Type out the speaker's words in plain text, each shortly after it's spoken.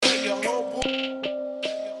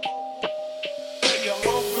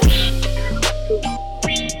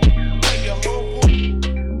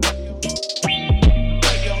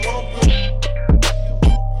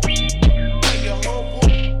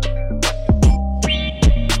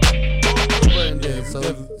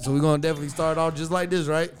gonna definitely start off just like this,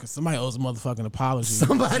 right? Cause somebody owes a motherfucking apology.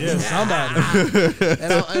 Somebody.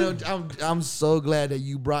 And I'm so glad that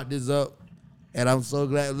you brought this up, and I'm so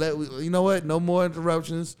glad. You know what? No more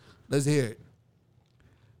interruptions. Let's hear it.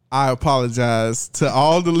 I apologize to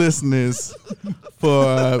all the listeners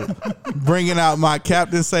for bringing out my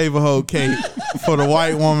Captain Saberho cape for the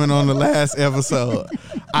white woman on the last episode.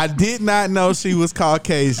 I did not know she was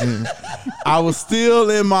Caucasian. I was still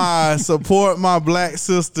in my support my black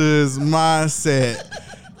sisters mindset,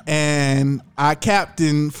 and I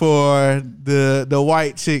captained for the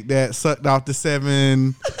white chick that sucked off the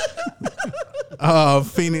 7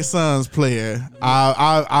 Phoenix Suns player.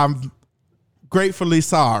 I'm gratefully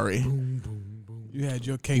sorry. You had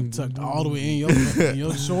your cape tucked all the way in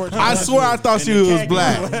your shorts. I swear I thought she was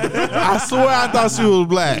black. I swear I thought she was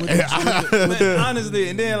black. Honestly,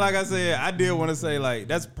 and then like I said, I did want to say like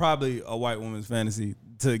that's probably a white woman's fantasy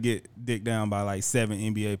to get dicked down by like 7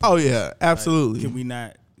 NBA players. Oh yeah, absolutely. Like, can we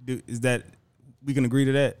not do? Is that we can agree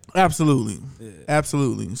to that? Absolutely,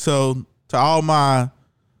 absolutely. So to all my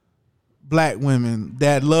black women,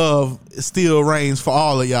 that love still reigns for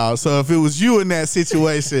all of y'all. So if it was you in that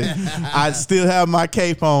situation, I'd still have my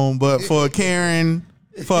cape on. But for Karen,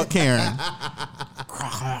 fuck Karen.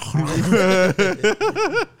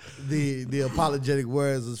 The apologetic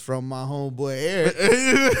words is from my homeboy Eric.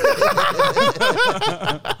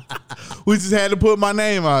 We just had to put my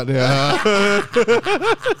name out there.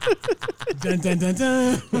 Dun, dun, dun,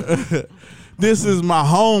 dun. This is my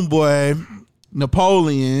homeboy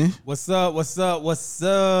Napoleon. What's up? What's up? What's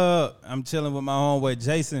up? I'm chilling with my homeboy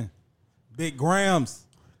Jason, Big Grams,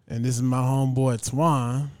 And this is my homeboy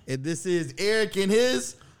Twan. And this is Eric and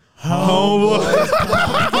his Homeboy.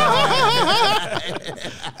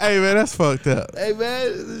 Hey man, that's fucked up. Hey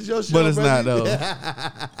man, this is your show, But it's bro. not though.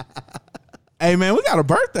 Hey man, we got a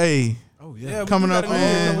birthday. Oh yeah, coming up,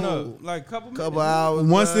 man. coming up. Like couple hours.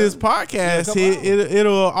 Once this podcast hit,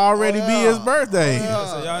 it'll already be his birthday.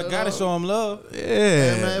 So y'all gotta show him love. Yeah.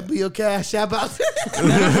 Hey man, be your cash app out there. Show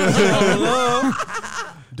him love.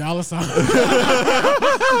 $. Sound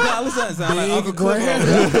like Uncle Graham.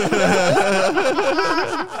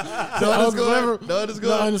 No underscore.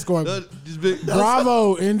 No, Just big.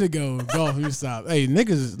 Bravo Indigo Golf. You stop. Hey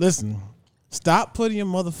niggas, listen. Stop putting your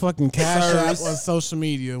motherfucking cash app on social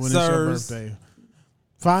media when it's your birthday.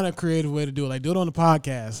 Find a creative way to do it. Like do it on the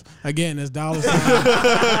podcast. Again, it's $.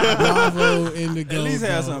 Bravo Indigo. At least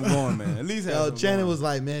have Golf. something going, man. At least have something Channing going. was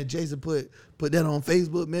like, man, Jason put that on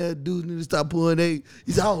Facebook, man. Dudes need to stop pulling they.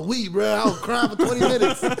 He said, I was weak, bro. I was crying for 20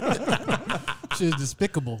 minutes. Shit is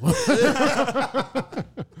despicable.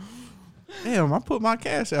 Damn, I put my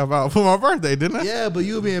cash app out for my birthday, didn't I? Yeah, but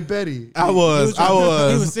you were being petty. I was. He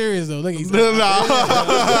was serious though. Look, he's No.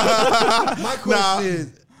 My question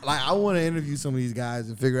is, like, I want to interview some of these guys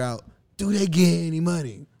and figure out, do they get any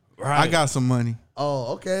money? I got some money.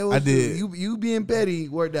 Oh, okay. Well, I did. You being petty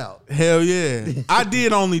worked out. Hell yeah. I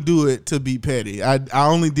did only do it to be petty. I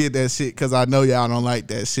only did that shit because I know y'all don't like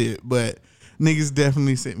that shit. But niggas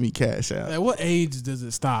definitely sent me cash out. At what age does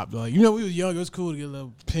it stop? Like, you know, we was young. It was cool to get a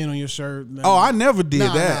little pin on your shirt. Oh, I never did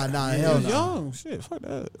that. Nah, You hell was no. young. Shit, fuck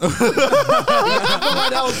that.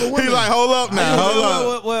 That was for He women. like, hold up now. Hold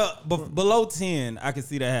up. Well, below 10, I can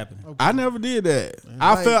see that happening. I never did that.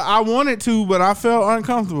 I wanted to, but I felt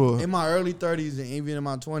uncomfortable. In my early 30s and even in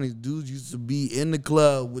my 20s, dudes used to be in the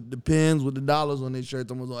club with the pins, with the dollars on their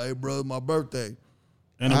shirts. I was like, hey, bro, it's my birthday.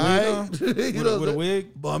 And a wig on? You know With a wig?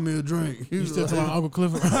 Buy me a drink. You still talking about Uncle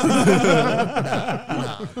Clifford?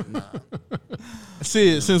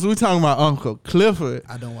 Shit, since we talking about Uncle Clifford,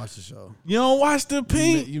 I don't watch the show. you don't watch the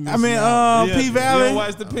Pink? you I missing mean, out. P You Valley. don't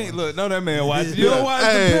watch the Pink. Look, no, that man watch. You don't watch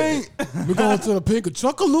Hey. the Pink. We're going to the pink of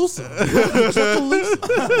Chuckaloosa.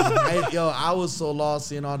 Hey, yo, I was so lost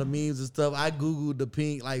seeing all the memes and stuff. I Googled the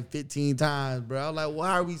Pink like 15 times, bro. I was like,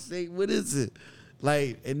 why are we saying, what is it?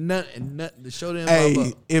 Like, and nothing, the show didn't pop Hey,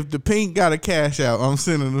 up. if the Pink got a cash out, I'm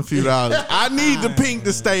sending a few dollars. I need the Pink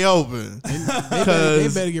to stay open. They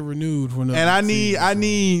 'Cause- better get renewed for another And I season.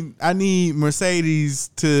 need Mercedes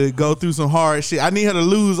to go through some hard shit. I need her to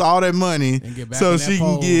lose all that money And get back so on that she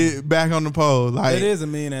pole. can get back on the pole. Like, It is a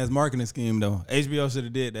mean ass marketing scheme though. HBO should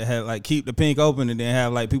have did that. Have like keep the Pink open and then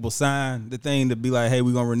have like people sign the thing to be like, hey,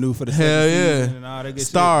 we're gonna renew for the second Hell yeah. season and all that good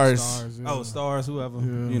Stars. Stars, yeah. shit. Oh, stars, whoever.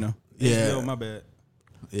 Yeah. You know. Yeah. HBO, my bad.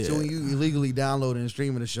 yeah. So when you illegally downloading and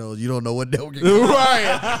streaming the shows, you don't know what network it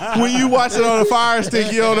Right. When you watch it on a Fire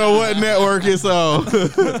Stick, you don't know what network it's on.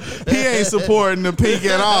 He ain't supporting the Pink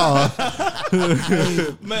at all.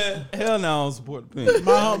 Man, hell no, I don't support the Pink.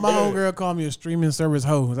 My homegirl called me a streaming service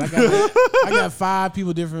hoe. I got 5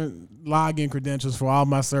 people different login credentials for all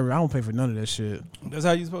my servers. I don't pay for none of that shit. That's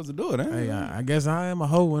how you supposed to do it, Hey, I guess I am a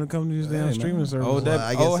hoe when it comes to these damn streaming services. Old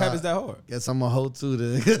habits that hard. Guess I'm a hoe too.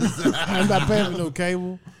 I'm not paying for no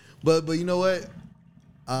cable. But you know what?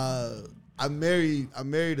 I married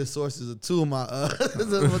the sources of two of my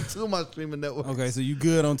streaming networks. Okay, so you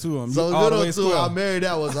good on two of them. So all good the way on two. square. I married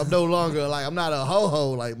that one. I'm no longer like I'm not a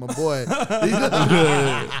ho like my boy.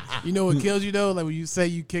 You know what kills you though? Like when you say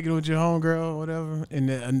you kicking with your homegirl or whatever,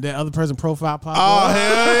 and the other person profile pop Oh up.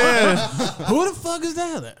 hell yeah! Who the fuck is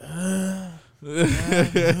that?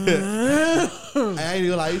 I ain't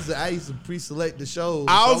even like I used to pre-select the shows.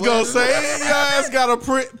 I was gonna say your ass gotta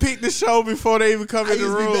pick the show before they even come I in the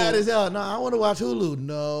used to be bad room. as hell. No, I want to watch Hulu.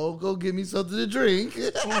 No, go get me something to drink.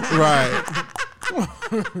 Right.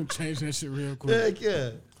 Change that shit real quick. Heck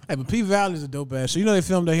yeah. Hey, but P Valley is a dope ass show. You know they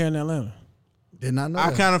filmed that here in Atlanta. Did not know. I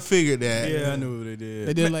that. kind of figured that. Yeah, I knew what they did.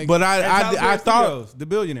 They did like, But I thought, Studios, the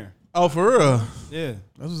billionaire. oh, for real, Yeah.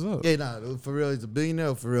 that's what's up. Yeah, nah, for real, he's a billionaire.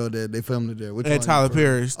 Or for real, that they filmed it there. Which at one? Tyler For real?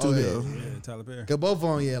 Perry Oh, studio. yeah. Yeah, Tyler Perry. Cause both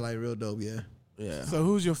of them, yeah, like real dope. Yeah. Yeah, So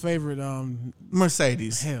who's your favorite?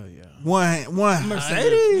 Mercedes. Hell yeah. One.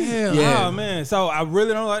 Mercedes? Hell Yeah. Oh, man. So I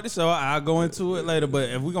really don't like the show. I'll go into it later. But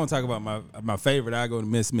if we're going to talk about my favorite, I'll go to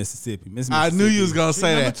Miss Mississippi. I knew you was gonna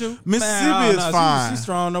say number that. two? Mississippi is fine. She's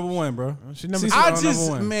strong number one, bro. She number She's two. I strong just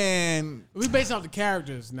number one. man, We based off the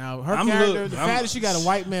characters now. Her I'm character, look- the I'm- fact that she got a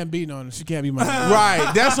white man beating on her, she can't be my.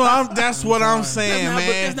 right? That's what I'm saying, But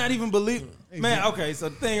man. that's not even believable. Man, okay, so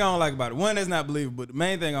the thing I don't like about it, one, that's not believable, but the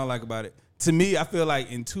main thing I don't like about it, to me, I feel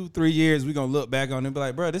like in 2-3 years, we're going to look back on it and be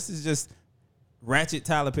like, bro, this is just Ratchet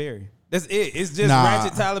Tyler Perry. That's it. It's just Nah.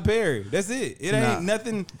 Ratchet Tyler Perry. That's it. It ain't Nah.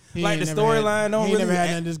 nothing He like ain't the never had- storyline don't He ain't really never had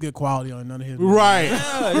add- none of this good quality on none of his. Right?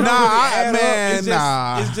 Yeah, it don't Nah, really add up. man, It's just,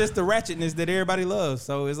 nah. It's just the ratchetness that everybody loves.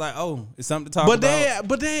 So it's like, oh, it's something to talk But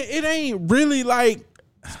about. it ain't really like.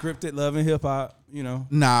 Scripted love and hip hop, you know.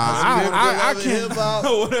 Nah, I can't.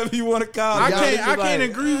 Whatever you want to call it. I Y'all can't. niggas I can't like,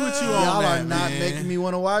 agree with you on Y'all that. are not man. making me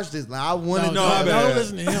want to watch this. Like, I wanted No, to. don't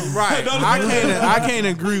listen to him. Right. I can't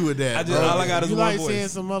agree with that. I just bro. all I got is You one like voice. seeing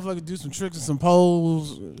some motherfuckers do some tricks and some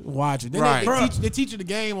poles, watch it. Then Right. they teach you the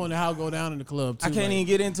game on how it go down in the club too. I can't like, even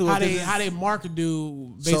get into it. how 'cause they it's- how they market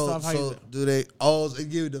do based off how So you. do they always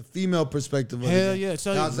give you the female perspective of Hell it? yeah,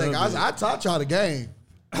 show I you was like, a little I taught y'all the game.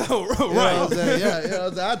 Oh, You know what I'm right. saying? Yeah, I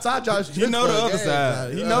was like, I taught y'all. He know the other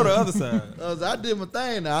side. He know the other side. I was like, I did my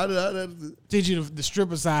thing. Now. Teach you the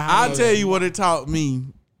stripper side. How I'll they- tell you what it taught me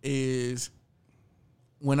is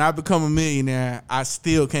when I become a millionaire, I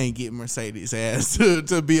still can't get Mercedes ass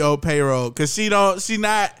to be on payroll because she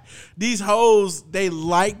not these hoes. They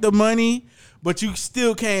like the money, but you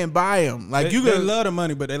still can't buy them. Like They you can love the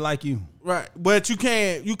money, but they like you. right, but you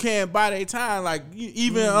can't buy their time. Like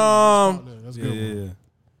even That's a good one. Yeah.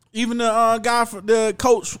 even the guy for the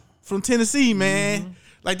coach from Tennessee, man.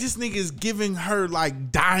 Like this nigga is giving her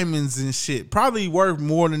like diamonds and shit, probably worth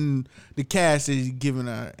more than the cash that he's giving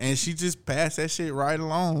her, and she just passed that shit right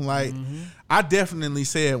along. Like I definitely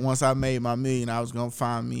said once I made my million, I was gonna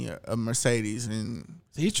find me a Mercedes, and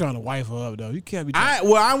So he's trying to wife her up though. You can't be. I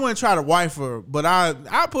wouldn't try to wife her, but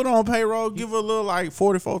I put her on payroll, give her a little like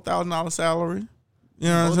 $44,000 salary. You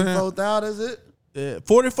know what I'm saying? 44,000 is it? Yeah,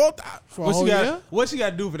 44,000. for a whole year. What she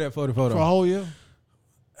got to do for that 44 For a though? whole year.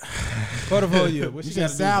 For the whole year. What You she got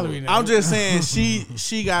said to salary do? now. I'm just saying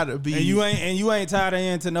she gotta be. And you ain't tied her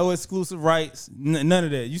into no exclusive rights. None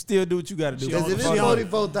of that. You still do what you got to do. She Because on- if it's she on-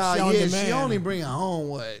 44,000, she on yeah, she demand. only bring home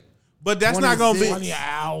what? But that's not gonna be. 26. 20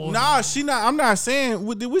 hours. Nah, she not. I'm not saying.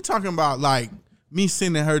 We talking about like me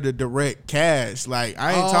sending her the direct cash. Like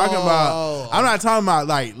I ain't talking about. I'm not talking about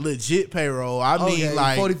like legit payroll. I mean Okay,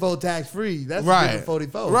 like 44 tax free. That's right,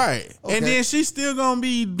 44. right. Okay. And then she's still gonna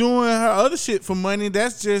be doing her other shit for money.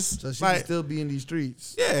 That's just So she like can still be in these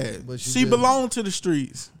streets. yeah. but she She just- belonged to the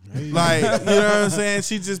streets. Like you know what I'm saying.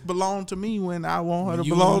 She just belonged to me when I want her to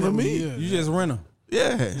You belong want to that me. one, You just rent her.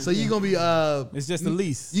 Yeah. So you gonna be It's just a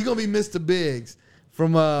lease. you gonna be Mr. Biggs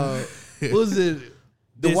from what was it?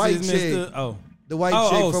 The This white is chick. Mr. Oh. The white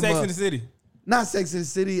chick from Sex in the City. not Sex and the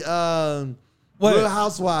City. What? Real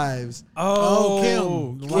Housewives.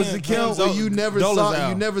 Oh, Kim. Was it Kim? Where you never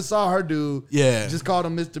saw her dude. Yeah. Just called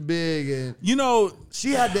him Mr. Big, and You know,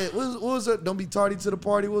 she had that. What was her? Don't be tardy to the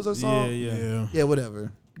party. What was her Yeah, song? yeah. Yeah,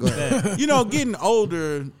 whatever. Go ahead. you know, getting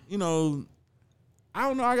older, you know, I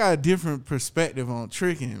don't know. I got a different perspective on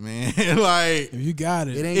tricking, man. Like, If you got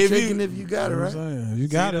it, It ain't If you- tricking if you got it, you know what right? I'm saying? If you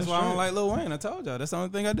See, got it. that's why I don't straight. like Lil Wayne. I told y'all. That's the only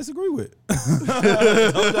thing I disagree with. he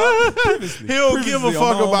don't give a Previously on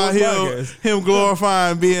fuck my about homeboy's him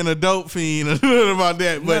glorifying being a dope fiend or nothing about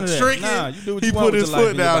that. None But of that. tricking, Nah, you do what he you want put with his your life foot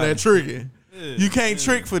and your down body. at tricking. You can't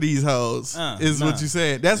trick for these hoes. Is what you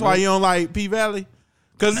said. That's why you don't like P Valley.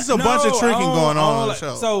 Because it's a bunch of tricking going on the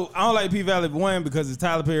show. So I don't like P Valley, one, because it's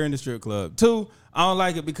Tyler Perry in the strip club. Two, I don't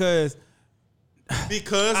like it because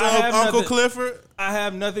of Uncle Clifford. I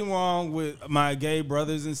have nothing wrong with my gay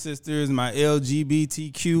brothers and sisters, my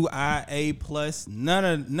LGBTQIA plus, none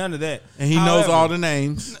of that. And he knows all the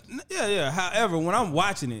names. Yeah. However, when I'm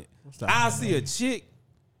watching it, I see a chick.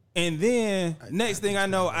 And then next thing I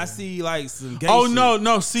know, I see like some gay shit.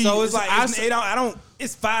 No. See, so it's like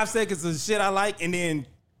it's 5 seconds of shit I like, and then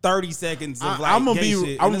 30 seconds of like I'm gonna gay be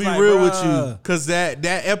shit. I'm gonna be real with you, because that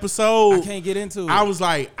episode I can't get into it. I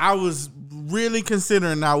was really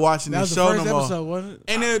considering not watching the show no more. Episode, wasn't it?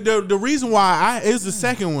 And the reason why it's the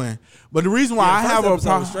second one, but the reason why I have a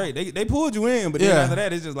problem straight, they pulled you in, but then after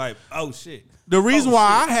that it's just like, oh shit. The reason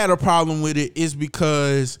why I had a problem with it is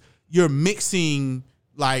because you're mixing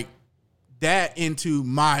like that into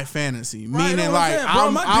my fantasy, meaning like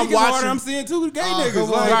I'm watching. Harder, I'm seeing two gay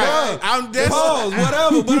niggas. Right. Pause,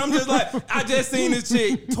 whatever. But I'm just like, I just seen this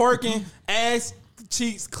chick twerking, ass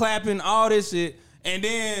cheeks clapping, all this shit. And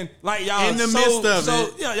then, like, y'all in the midst of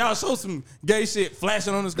it, yeah, y'all show some gay shit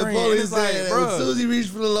flashing on the screen. The police it's like, bro, as soon as he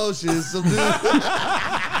reached for the lotion, some dude,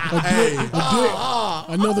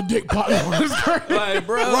 another dick popping on the screen. Like,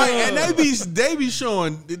 bro, right? And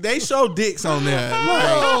they show dicks on there,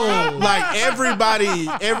 like everybody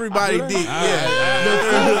dick, yeah.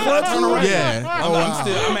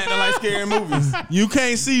 I'm acting like scary movies. You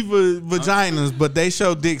can't see vaginas, but they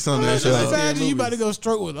show dicks on that show. Imagine you about to go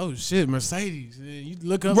stroke with, oh shit, Mercedes. You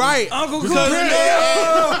look up, right? Uncle and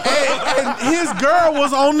his girl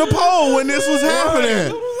was on the pole when this was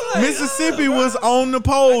happening. Mississippi was on the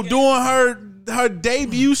pole doing her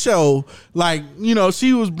debut show. Like, you know,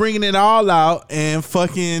 she was bringing it all out, and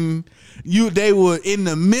fucking they were in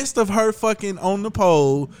the midst of her fucking on the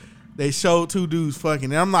pole. They showed two dudes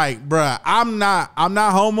fucking, and I'm like, bruh, I'm not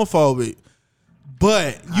homophobic,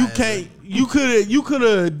 but you can't. You could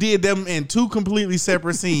have did them in two completely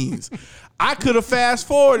separate scenes. I could have fast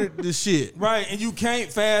forwarded the shit. Right, and you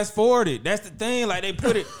can't fast forward it. That's the thing. Like,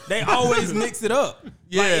 they always mix it up.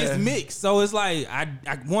 Yeah. Like, it's mixed. So it's like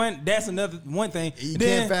that's another one thing. You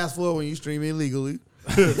can't fast forward when you stream illegally.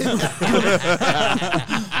 And then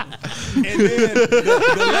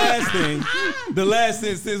the last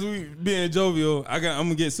thing, since we being jovial, I'm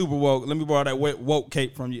gonna get super woke. Let me borrow that woke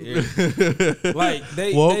cape from you, Eric. Like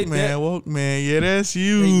woke man. Yeah, that's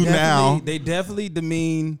you now. They definitely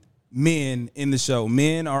demean men in the show.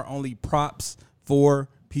 Men are only props for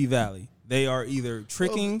P Valley. They are either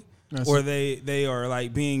tricking or they are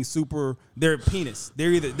like being super. They're penis.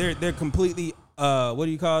 They're completely. What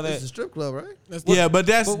do you call that? It's a strip club, right? But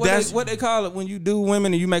that's what they call it when you do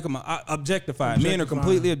women and you make them objectified. Men are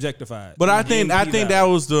completely objectified. But I think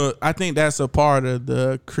that's a part of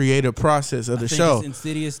the creative process of the show. It's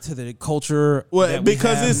insidious to the culture. Well,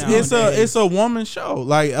 because it's a woman show,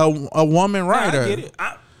 like a woman writer. I get it.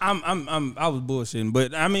 I was bullshitting,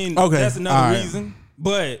 but I mean, okay, that's another reason.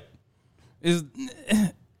 But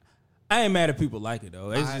I ain't mad if people like it though.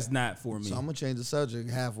 It's just not for me. So I'm gonna change the subject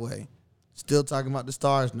halfway. Still talking about the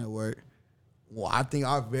Stars Network. Well, I think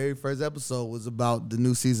our very first episode was about the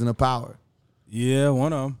new season of Power. Yeah,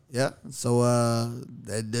 one of them. Yeah. So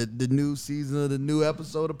the new season of the new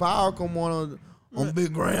episode of Power come on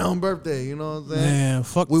Big Graham birthday. You know what I'm saying? Man,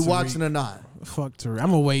 fuck. We watching or not? Fuck Tariq.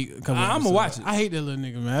 I'm gonna wait a couple. I'm gonna watch it. I hate that little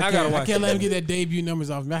nigga, man. I can't let him get that debut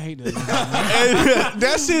numbers off me. I hate that. Nigga,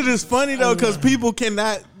 that shit is funny though, because people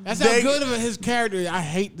cannot. That's how good of his character. I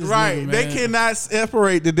hate this. Right? Nigga, man. They cannot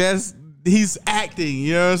separate that. He's acting.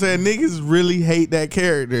 You know what I'm saying? Niggas really hate that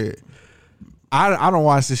character. I don't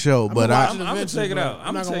watch the show, but I'm gonna check it out.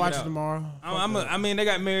 I'm not gonna watch it tomorrow. I mean, they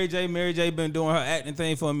got Mary J. Mary J. been doing her acting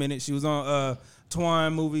thing for a minute. She was on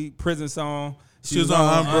Twine movie, Prison Song. She was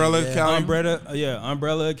on Umbrella Academy.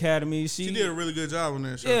 Umbrella Academy. She did a really good job on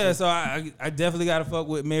that show. Yeah, so I definitely got to fuck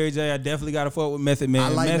with Mary J. I definitely got to fuck with Method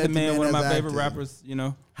Man. Like Method Man, one of my favorite acting. rappers. You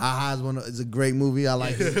know, Ha Ha is a great movie. I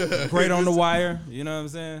like it. Great on the Wire. You know what I'm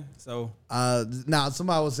saying? So now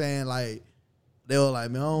somebody was saying like they were like,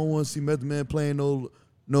 man, I don't want to see Method Man playing no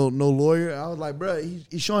lawyer. I was like, bro,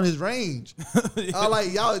 he's showing his range. I was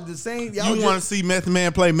like, y'all the same. Y'all you want to see Method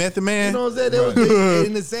Man play Method Man? You know what I'm saying? They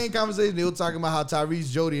in the same conversation, they were talking about how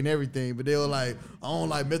Tyrese Jody and everything, but they were like, I don't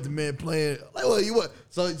like Method Man playing. Like, what you what?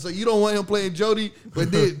 So you don't want him playing Jody,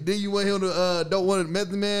 but then you want him to don't want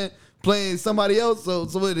Method Man playing somebody else. So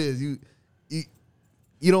what it is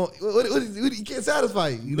you don't you can't satisfy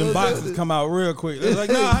you. The boxes come out real quick. They're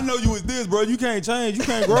like, nah, I know you was this, bro. You can't change. You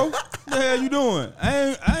can't grow. What the hell you doing?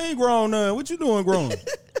 I ain't grown none. What you doing grown?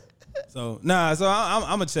 So so I'm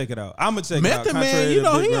gonna check it out. I'm gonna check it out. Method Man, contrary you to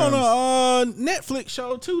know Big he on Rams. a Netflix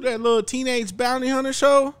show too. That little teenage bounty hunter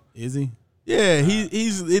show. Is he? Yeah,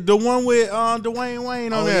 he's the one with Dwayne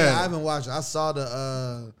Wayne on there. Yeah, I haven't watched it. I saw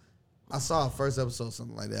the first episode,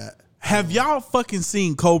 something like that. Have y'all fucking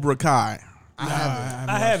seen Cobra Kai? I haven't.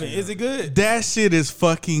 I haven't. Is it good? That shit is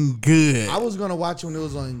fucking good. I was gonna watch it when it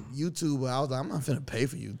was on YouTube, but I was like, I'm not finna pay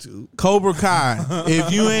for YouTube. Cobra Kai.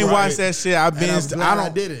 If you ain't watched that shit, I And I'm binged. glad I I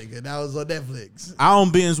don't. did it because that was on Netflix. I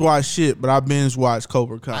don't binge watch shit, but I binge watch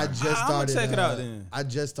Cobra Kai. I just I'ma started. check it out then. I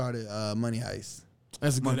just started Money Heist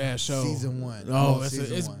That's a good ass show. season 1. Oh,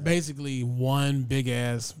 season it's 1. basically one big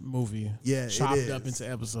ass movie. Yeah, it chopped is. up into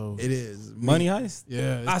episodes. It is Money Heist.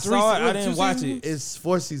 Yeah, I it's saw it. I what, didn't 2 watch seasons? it. It's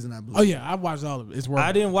 4th season, I believe. Oh yeah, I watched all of it. It's worth I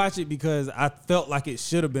it. didn't watch it because I felt like it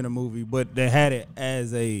should have been a movie, but they had it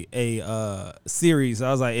as a series. So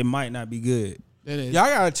I was like, it might not be good. It is. Y'all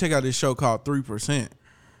gotta check out this show called 3%.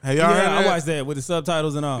 Have y'all heard Yeah, of I that? watched that with the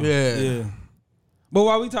subtitles and all. Yeah. But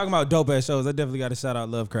while we talking about dope ass shows, I definitely got to shout out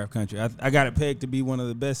Lovecraft Country. I got it pegged to be one of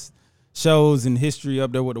the best shows in history,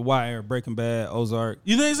 up there with The Wire, Breaking Bad, Ozark.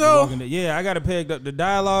 You think The so? Walking Dead. Yeah, I got it pegged up. The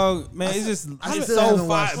dialogue, man, it's just I it's still so haven't fire,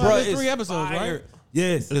 watched bro. it. It's 3 episodes, fire. right?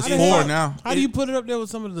 It's Yes, didn't 4 watch- now. How do you put it up there with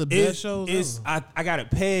some of the best shows? ever? I got it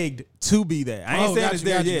pegged to be that. I ain't Oh, saying got it's you,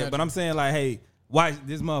 there got you, yet, got but you. I'm saying like, hey, watch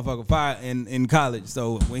this motherfucker fire in college.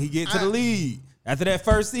 So when he get to the league after that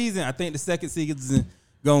first season, I think the second season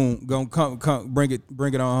gonna come bring it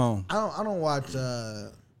on home. I don't watch I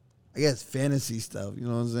guess fantasy stuff. You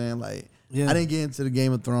know what I'm saying? Like Yeah. I didn't get into the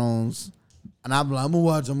Game of Thrones, and I'm like, I'm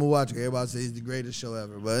gonna watch. Everybody says it's the greatest show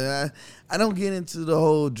ever, but I don't get into the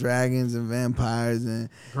whole dragons and vampires and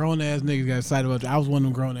Grown ass niggas got excited about. I was one of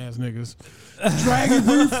them grown ass niggas. Dragon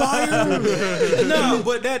breathe fire. No,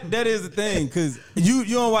 but that is the thing, because you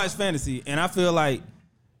don't watch fantasy, and I feel like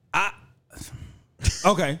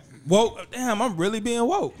okay, woke. Damn, I'm really being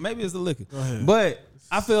woke. Maybe it's the liquor, but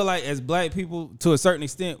I feel like as black people, to a certain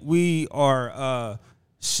extent, we are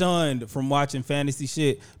shunned from watching fantasy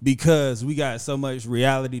shit because we got so much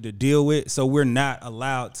reality to deal with, so we're not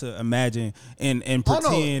allowed to imagine and pretend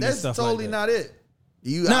oh no, and that's stuff totally like that. not it.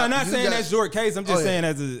 No, I'm not saying that's your case. I'm just saying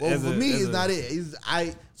as a well, as for a, me, as it's a- not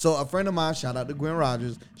it. So a friend of mine, shout out to Gwen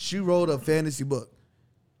Rogers, she wrote a fantasy book.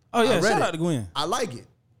 Oh yeah, I read shout it. out to Gwen. I like it.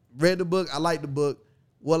 Read the book. I like the book.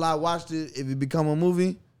 Well, I watched it. If it become a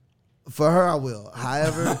movie, for her, I will.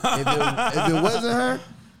 However, if it wasn't her,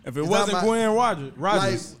 If it it's wasn't not my- Gwen like,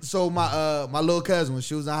 Rogers, so my little cousin, when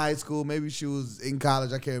she was in high school, maybe she was in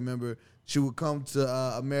college, I can't remember. She would come to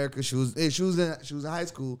America. She was in high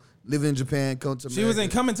school, living in Japan, come to America. she was in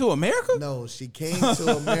Coming to America. No, she came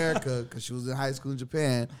to America because she was in high school in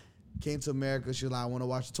Japan. Came to America. She was like, I want to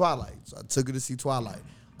watch Twilight. So I took her to see Twilight.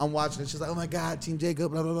 I'm watching it. She's like, oh my God, Team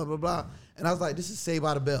Jacob, blah, blah, blah, blah, blah. And I was like, this is Saved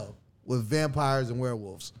by the Bell with vampires and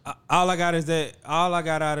werewolves. All I got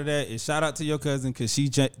out of that is shout out to your cousin because she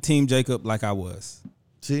Team Jacob like I was.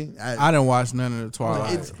 See? I didn't watch none of the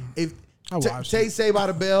Twilight. I watched take Saved by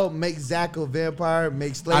the Bell, make Zach a vampire,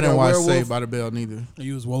 make Slater I didn't a watch werewolf. Saved by the Bell neither.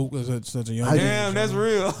 You was woke as such a young. I age. Damn, that's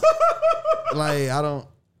real. Like, I don't,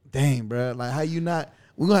 dang, bro. Like, how you not,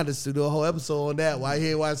 we're going to have to do a whole episode on that. Why you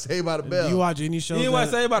ain't watch Saved by the Bell? You watch any shows? You ain't watch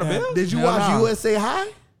Saved by the Bell? Did you Hell watch nah. USA High?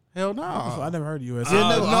 Hell no. I never heard of US. You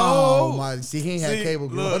never- no. Oh my! See, he ain't had See, cable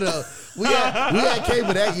growing look. up. We had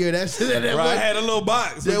cable that year. That shit. That Bro, I had a little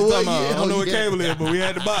box. What Yeah, you well, talking about? yeah, I don't know you what got- cable is, but we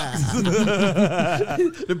had the box.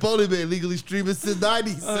 the police been legally streaming since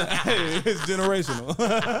 '90s. Hey, it's generational.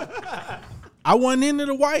 I wasn't into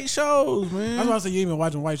the white shows, I was man. about to say you ain't been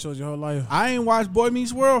watching white shows your whole life. I ain't watched Boy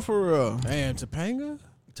Meets World for real. Man, Topanga.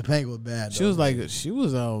 Topanga was bad. She was like she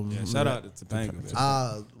was Shout out to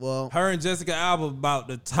Topanga. Well, Her and Jessica Alba about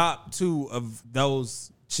the top 2 of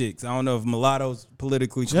those chicks. I don't know if Mulatto's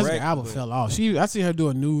politically Jessica correct. Alba but- fell off. I see her do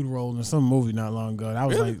a nude role in some movie not long ago. And I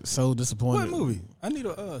was Really? like so disappointed. What movie? I need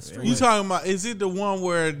a stream. You talking about? Is it the one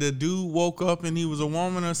where the dude woke up and he was a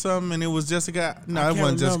woman or something, and it was Jessica? No, I it can't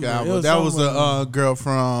wasn't Jessica remember. It Alba. was That was someone- the girl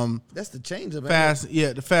from that's the change of Fast.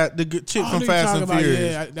 Yeah, the good chick I know from you're Fast talking and about, Furious.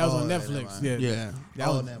 Yeah, that was Oh, on yeah, Netflix. never mind. Yeah, Yeah. That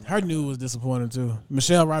Oh, was, never mind. her nude was disappointing too.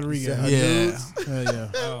 Michelle Rodriguez. Her Yeah. dudes. Yeah.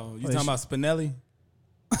 Oh, you talking about Spinelli?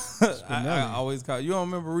 I always call you. Don't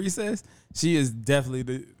remember Recess? She is definitely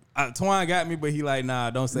the. Twine got me, but he like, nah,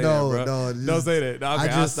 don't say No, that, bro. no, Don't just- say that. Okay, I I'll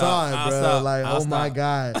just saw stop. it, I'll bro. stop. Like, I'll oh my stop.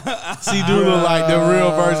 God! She do look like the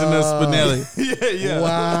real version of Spinelli. yeah.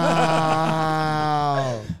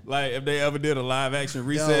 Wow. Like if they ever did a live action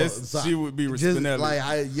Recess, so she would be just Spinelli.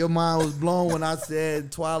 like your mind was blown when I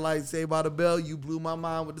said Twilight Saved by the Bell. You blew my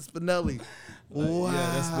mind with the Spinelli. Wow.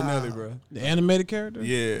 Yeah, that's Spinelli, bro. The animated character.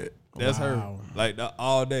 Yeah, that's Wow. her. Like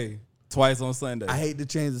all day. twice on Sunday. I hate to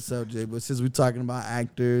change the subject, but since we're talking about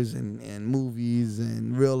actors and movies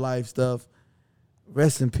and real life stuff,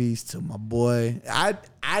 rest in peace to my boy.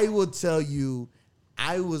 I will tell you,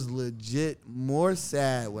 I was legit more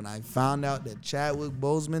sad when I found out that Chadwick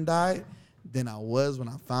Boseman died than I was when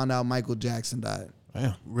I found out Michael Jackson died.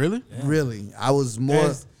 Damn. Really? Yeah. Really, I was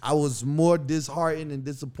more disheartened and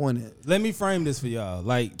disappointed. Let me frame this for y'all.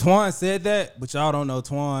 Like, Twan said that, but y'all don't know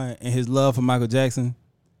Twan and his love for Michael Jackson.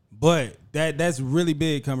 But that's really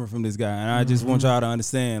big coming from this guy. And I just want y'all to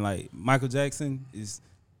understand, like, Michael Jackson is,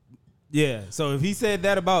 yeah. So if he said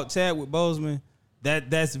that about Chadwick Boseman,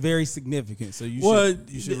 that's very significant. So you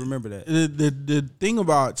should remember that. The thing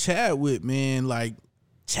about Chadwick, man, like,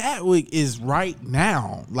 Chadwick is right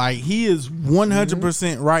now. Like, he is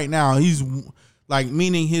 100% right now. He's like,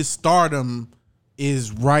 meaning his stardom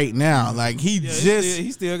is right now. Like, he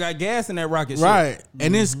still got gas in that rocket ship. Right.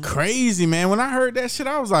 And it's crazy, man. When I heard that shit,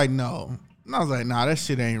 I was like, no. And I was like, nah, that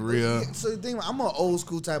shit ain't real. So the thing, I'm an old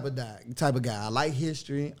school type of guy. I like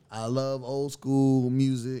history. I love old school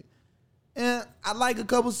music. And I like a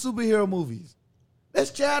couple superhero movies.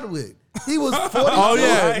 That's Chadwick. He was 42. Oh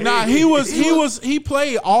yeah, nah. He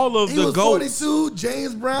played all of the goats. 42.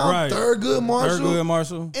 James Brown, Right. Thurgood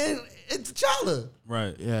Marshall, And and it's T'Challa.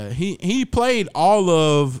 right. Yeah, he played all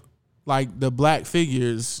of like the black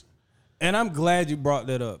figures. And I'm glad you brought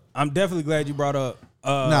that up. I'm definitely glad you brought up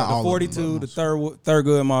Not the all of 42, them, the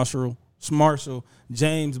Thurgood Marshall,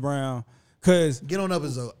 James Brown. Cause Get On Up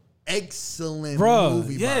is an excellent bruh,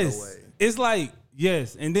 movie, yes, by the way. it's like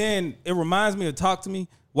yes. And then it reminds me of Talk to Me.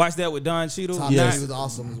 Watch that with Don Cheadle. Top Yes. Gun was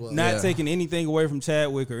awesome as well. Not taking anything away from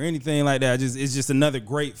Chadwick or anything like that. It's just another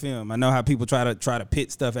great film. I know how people try to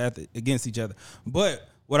pit stuff against each other. But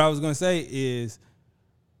what I was gonna say is,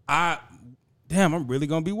 I'm really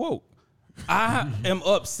gonna be woke. I am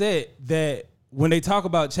upset that when they talk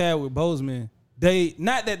about Chadwick Boseman,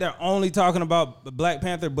 not that they're only talking about Black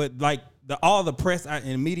Panther, but like all the press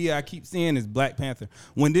and media I keep seeing is Black Panther.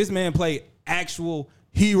 When this man played actual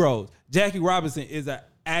heroes, Jackie Robinson is an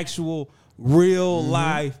actual, real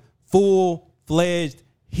life, full-fledged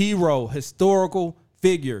hero, historical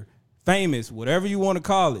figure, famous, whatever you want to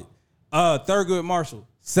call it. Thurgood Marshall,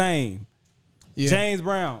 same. Yeah. James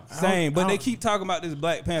Brown, same. But they keep talking about this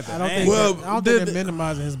Black Panther. I don't think they're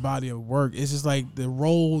minimizing his body of work. It's just like the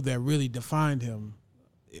role that really defined him.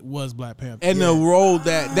 It was Black Panther. And the role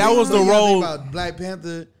that was the You gotta role. think about Black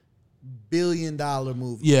Panther, $1 billion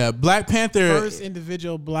movie. Yeah, Black Panther. First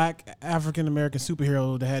individual black African American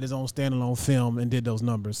superhero that had his own standalone film and did those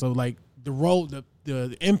numbers. So like the role,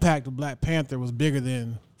 the impact of Black Panther was bigger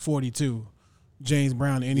than 42, James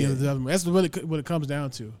Brown, and any of the other movies. That's really what it comes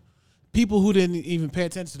down to. People who didn't even pay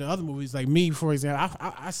attention to the other movies, like me, for example,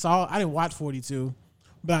 I didn't watch 42,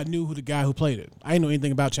 but I knew who the guy who played it. I didn't know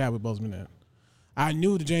anything about Chadwick Boseman then. I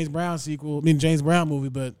knew the James Brown movie,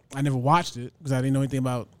 but I never watched it because I didn't know anything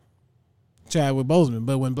about Chadwick Boseman.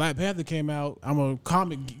 But when Black Panther came out, I'm a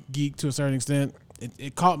comic geek to a certain extent.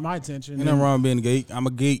 It caught my attention. Ain't nothing wrong with being a geek. I'm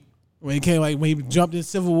a geek. When he jumped in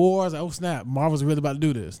Civil War, I was like, oh snap, Marvel's really about to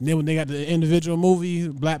do this. And then when they got the individual movie,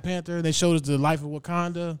 Black Panther, they showed us the life of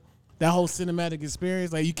Wakanda. That whole cinematic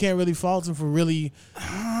experience, like you can't really fault him for really.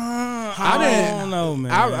 I don't know,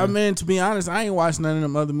 man. I mean, to be honest, I ain't watched none of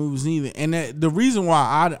them other movies either. And the reason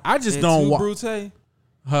why I just don't watch. Brute.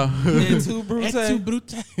 Huh? Too brute.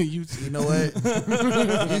 You know what?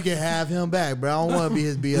 You can have him back, bro. I don't want to be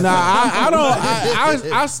his BFF. Nah, I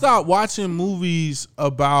don't. I stopped watching movies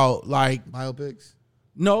about like biopics.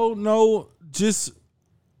 No, just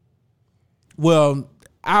well,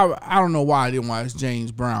 I don't know why I didn't watch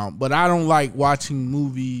James Brown, but I don't like watching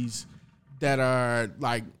movies that are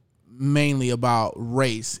like mainly about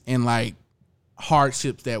race and like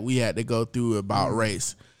hardships that we had to go through about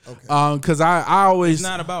race. Okay. Because I always it's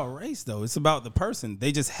not about race though. It's about the person.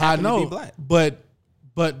 They just happen to be black.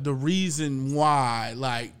 But the reason why,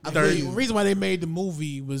 like, the reason why they made the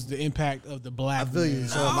movie was the impact of the black. I feel you. man.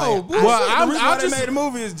 So Oh, like, well, the reason why they made the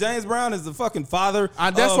movie is James Brown is the fucking father.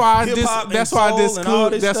 That's of why hip-hop and that's why soul and all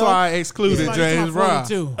this that's stuff. why I excluded Somebody James talking Brown.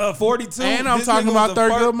 42. 42. And I'm This talking nigga about was the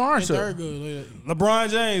Thurgood first- Marshall. Thurgood. LeBron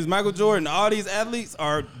James, Michael Jordan, all these athletes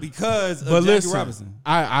are because of But Jackie listen, Robinson.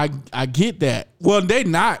 I get that. Well, they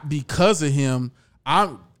not because of him.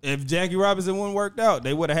 If Jackie Robinson wouldn't worked out,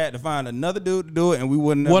 they would have had to find another dude to do it, and we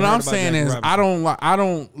wouldn't. What have I'm saying is, I don't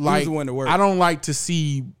like to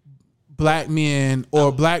see black men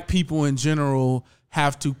or black people in general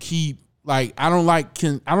have to keep like I don't like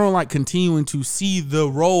continuing to see the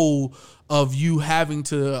role of you having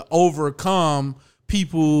to overcome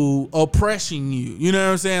people oppressing you. You know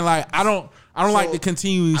what I'm saying? Like I don't I don't like to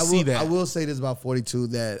continually see that. I will say this about 42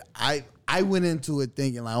 that I went into it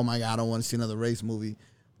thinking like, oh my God, I don't want to see another race movie,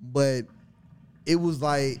 but it was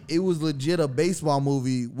legit a baseball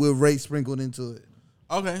movie with race sprinkled into it.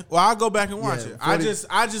 Okay, well I'll go back and watch it. 40,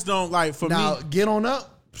 I just don't like for now, me. Get On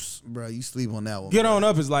Up, bro. You sleep on that one. Get bro. On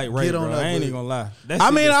Up is like rape, Get On bro. Up I ain't with- even gonna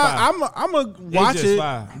lie. I'm a watch just it.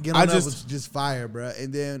 fire. Get On Up was just fire, bro.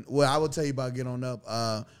 And then what I will tell you about Get On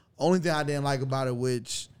Up, only thing I didn't like about it,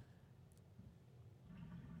 which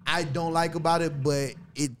I don't like about it, but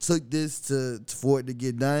it took this for it to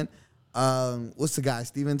get done. What's the guy?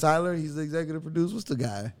 Steven Tyler? He's the executive producer. What's the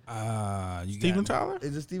guy? Steven Tyler?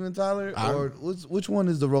 Is it Steven Tyler? Or which one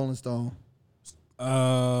is the Rolling Stone?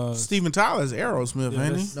 Steven Tyler's Aerosmith,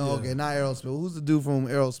 ain't he? No, okay, not Aerosmith. Who's the dude from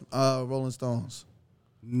Rolling Stones?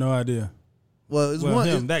 No idea. Well, it's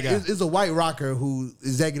that guy. It's a white rocker who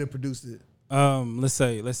executive produced it. Let's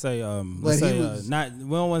say, not. We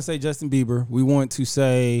don't want to say Justin Bieber. We want to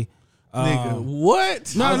say, Nigga,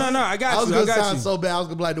 what? No. I got you. I was gonna sound so bad. I was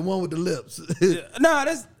gonna be like the one with the lips. No,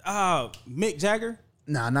 that's Mick Jagger.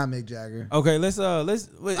 Nah, not Mick Jagger. Okay, let's. I can't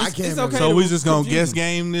It's remember. okay. So to we just gonna confuse guess them.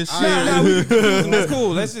 game this shit. That's cool.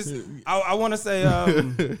 Let's just. I want to say.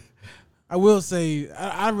 I will say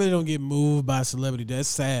I really don't get moved by celebrity. That's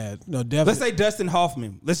sad. No, definitely. Let's say Dustin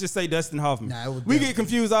Hoffman. Let's just say Dustin Hoffman. Nah, it was we definitely- get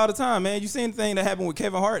confused all the time, man. You seen the thing that happened with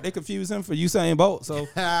Kevin Hart? They confused him for Usain Bolt. So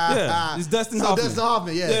yeah, it's Dustin Hoffman. Dustin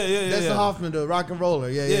Hoffman, yeah. Dustin Hoffman, the rock and roller.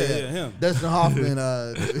 Yeah, him. Dustin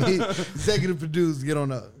Hoffman, he executive produced Get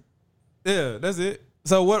On Up. Yeah, that's it.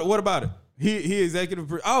 So what about it? He executive.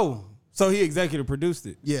 So he executive produced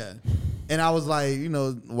it, Yeah. And I was like,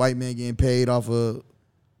 white man getting paid off of,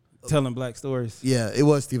 telling black stories. yeah, it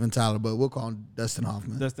was Steven Tyler, but we'll call him Dustin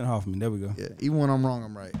Hoffman. Dustin Hoffman. There we go. Yeah, even when I'm wrong,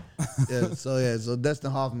 I'm right. So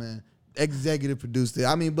Dustin Hoffman executive produced it.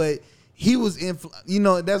 I mean, but he was that's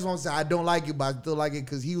what I'm saying. I don't like it, but I still like it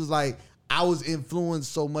because he was like, I was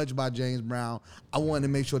influenced so much by James Brown. I wanted to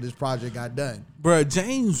make sure this project got done. Bruh,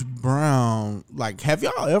 James Brown, like, have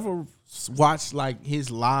y'all ever watched like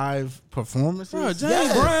his live performances? Bro, James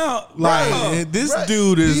Yes. Brown. Like this Bruh,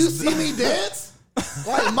 dude do you is. see me dance?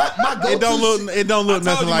 Like my go-to It don't look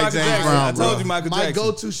nothing like Michael James Jackson. Brown, I bro. told you Michael my Jackson.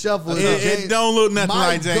 go-to shuffle is It don't look nothing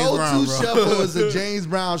like James Brown, My bro. go-to shuffle is a James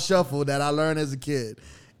Brown shuffle that I learned as a kid.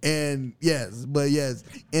 And yes.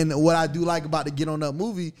 And what I do like about the Get On Up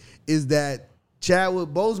movie is that Chadwick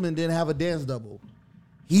Boseman didn't have a dance double.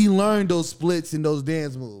 He learned those splits and those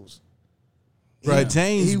dance moves. Bruh,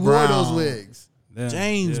 James He Brown. wore those wigs. Yeah,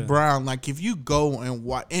 James yeah. Brown, like if you go and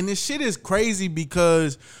watch, and this shit is crazy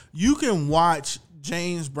because you can watch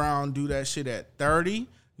James Brown do that shit at 30. You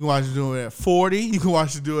can watch him do it at 40. You can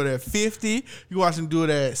watch him do it at 50. You can watch him do it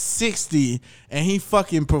at 60. And he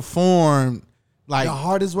fucking performed like, The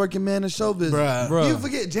hardest working man in show business. Bruh. You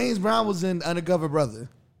forget James Brown was in Undercover Brother.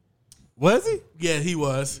 Was he? yeah, he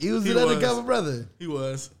was. He was in Undercover Brother. He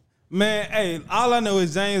was. Man, hey, all I know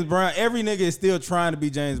is James Brown. Every nigga is still trying to be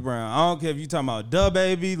James Brown. I don't care if you talking about Da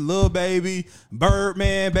Baby, Lil Baby,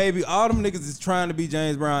 Birdman Baby. All them niggas is trying to be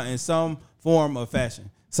James Brown in some form of fashion.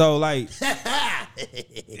 So like,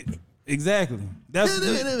 exactly. That's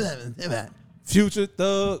Future,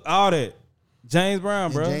 Thug, all that. James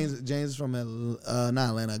Brown, bro. James is from not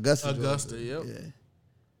Atlanta, Augusta. Augusta, Georgia. yep. Yeah.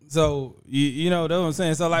 So you know that's what I'm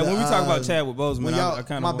saying. So like when we talk about Chadwick Boseman, Well, I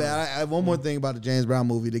kind my of bad. I have one more thing about the James Brown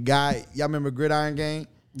movie. The guy, y'all remember Gridiron Gang?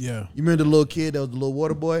 Yeah. You remember the little kid that was the little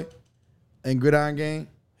water boy in Gridiron Gang?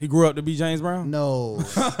 He grew up to be James Brown. No,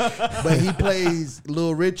 but he plays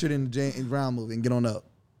Lil Richard in the James Brown movie and Get On Up,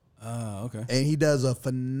 Okay. and he does a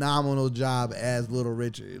phenomenal job as Little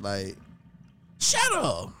Richard. Like, Shut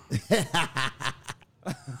up.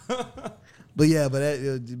 but yeah,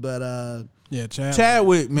 Yeah,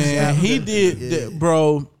 Chadwick, man, he did, Yeah.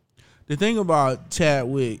 bro. The thing about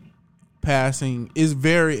Chadwick passing is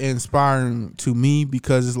very inspiring to me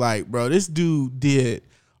because it's like, bro, this dude did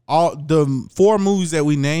all the 4 movies that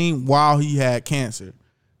we named while he had cancer.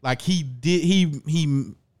 Like he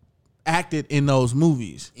acted in those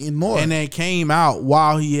movies in more. and they came out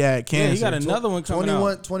while he had cancer. Yeah, he got another one coming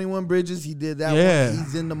 21 Bridges. He did that Yeah. one.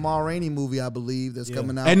 He's in the Ma Rainey movie, I believe, that's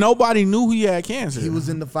coming out. And nobody knew he had cancer. He was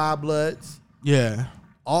in the Five Bloods. yeah.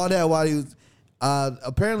 All that while he was.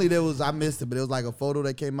 Apparently there was, I missed it, but it was like a photo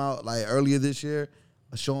that came out like earlier this year,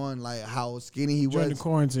 showing like how skinny he during was. the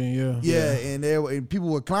quarantine. Yeah. Yeah, and people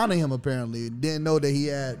were clowning him. Apparently, didn't know that he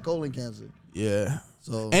had colon cancer. Yeah.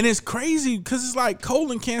 So And it's crazy because it's like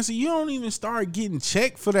colon cancer. You don't even start getting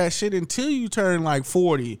checked for that shit until you turn like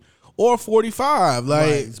 40 or 45. Like,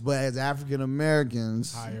 right. But as African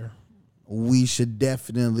Americans, Higher. we should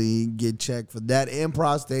definitely get checked for that and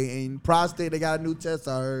prostate. And prostate, they got a new test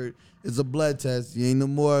I heard. It's a blood test. You ain't no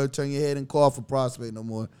more turn your head and call for prostate no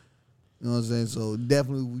more. You know what I'm saying? So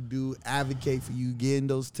definitely we do advocate for you getting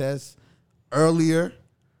those tests earlier.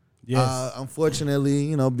 Yes. Unfortunately,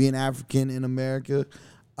 you know, being African in America,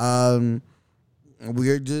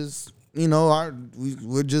 we're just, you know,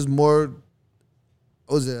 we're just more,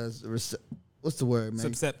 what's the word, man?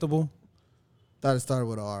 Susceptible. Thought it started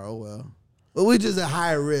with an R. Oh, well. But we just at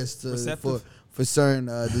higher risk for certain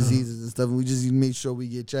diseases and stuff. And we just make sure we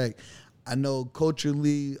get checked. I know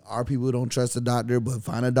culturally our people don't trust a doctor, but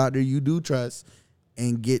find a doctor you do trust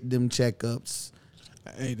and get them checkups.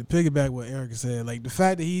 Hey, to piggyback what Erica said, like the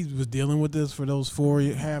fact that he was dealing with this for those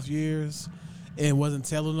 4.5 years and wasn't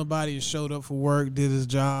telling nobody and showed up for work, did his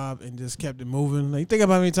job, and just kept it moving. Like, think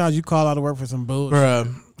about how many times you call out of work for some bullshit. Bruh.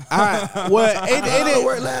 It didn't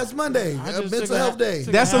work last Monday. Mental health day.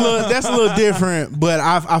 That's a little different, but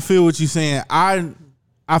I feel what you're saying. I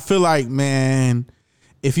feel like, man,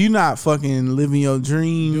 if you're not fucking living your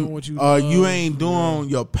dream, you ain't doing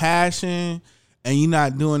your passion, and you're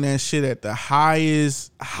not doing that shit at the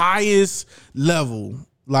highest level,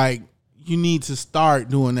 like, you need to start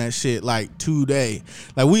doing that shit like today.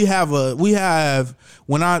 Like we have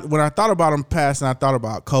when I thought about him passing, I thought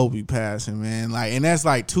about Kobe passing, man. Like, and that's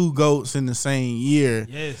like two GOATs in the same year.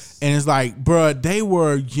 Yes. And it's like, bruh, they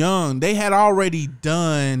were young. They had already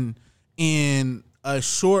done in a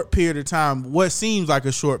short period of time, what seems like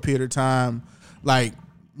a short period of time, like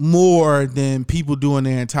more than people do in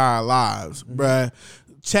their entire lives, bruh.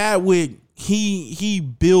 Chadwick, he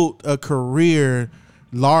built a career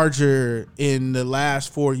larger in the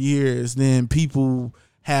last 4 years than people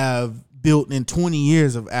have built in 20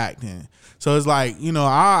 years of acting. So it's like, you know,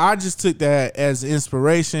 I just took that as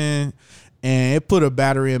inspiration, and it put a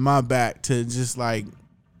battery in my back to just like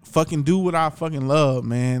fucking do what I fucking love,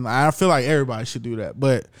 man. I feel like everybody should do that,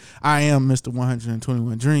 but I am Mr.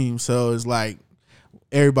 121 Dreams, so it's like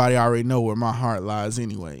everybody already know where my heart lies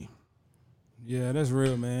anyway. Yeah, that's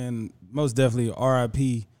real, man. Most definitely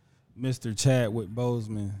R.I.P. Mr. Chadwick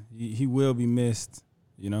Boseman. He will be missed,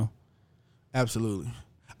 you know? Absolutely.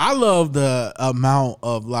 I love the amount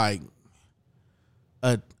of like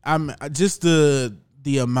I'm just the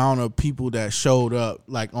amount of people that showed up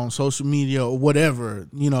like on social media or whatever,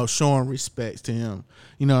 you know, showing respect to him.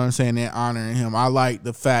 You know what I'm saying? And honoring him. I like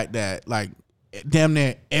the fact that like damn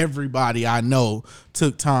near everybody I know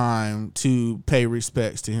took time to pay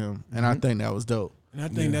respects to him. And I think that was dope. And I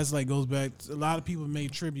think that's like goes back. A lot of people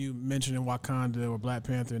made tribute mentioning Wakanda or Black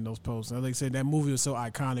Panther in those posts. And like I said, that movie was so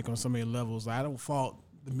iconic on so many levels. I don't fault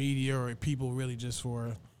the media or people really just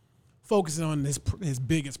for focusing on his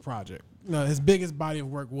biggest project. You know, his biggest body of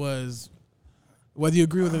work was, whether you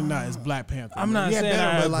agree with it or not, is Black Panther. I'm not saying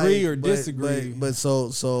I agree or disagree. But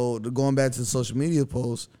so going back to the social media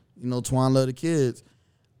posts, you know, Twan love the kids.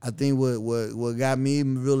 I think what got me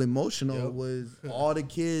real emotional was all the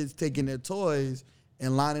kids taking their toys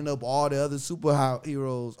and lining up all the other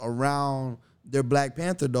superheroes around their Black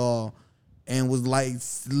Panther doll, and was like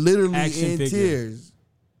literally Action in figure. tears.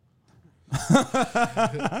 I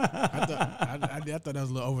thought that was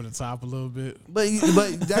a little over the top a little bit. But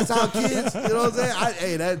that's how kids, you know what I'm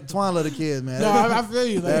saying? That Twan love the kids, man. No, I feel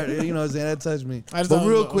you. Like, You know what I'm saying? That touched me. I just But thought it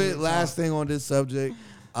real was quick, over the last top. thing on this subject,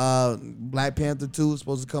 Black Panther 2 is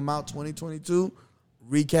supposed to come out 2022.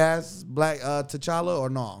 Recast Black T'Challa or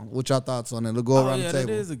no? What y'all thoughts on it? We'll go around the table.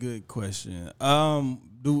 That is a good question.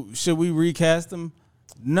 Should we recast them?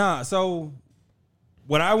 Nah. So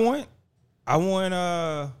what I want,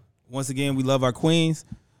 once again, we love our queens.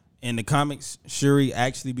 In the comics, Shuri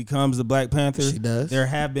actually becomes the Black Panther. She does. There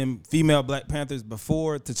have been female Black Panthers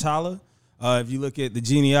before T'Challa. If you look at the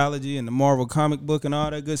genealogy and the Marvel comic book and all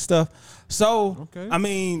that good stuff. So, Okay. I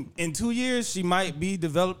mean, in 2 years, she might be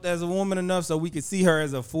developed as a woman enough so we could see her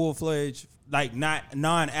as a full-fledged, like, not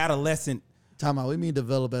non-adolescent. Time out. We mean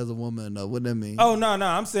develop as a woman. What that mean? Oh, no.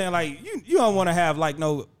 I'm saying, like, you don't want to have, like,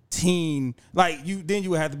 no teen. Like, then you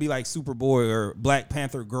would have to be, like, Superboy or Black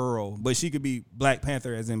Panther girl. But she could be Black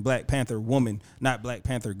Panther as in Black Panther woman, not Black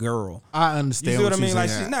Panther girl. I understand You see what what I you're mean? Like,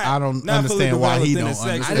 saying. she's not- I don't not fully understand why he developed in don't the sex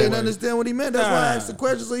understand. I didn't way. understand what he meant. That's why I asked the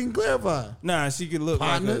question so you can clarify. Nah, she could look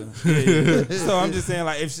Partner? like a. Yeah. So I'm just saying,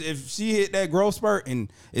 like, if she hit that growth spurt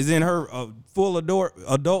and is in her full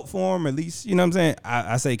adult form, at least, you know what I'm saying?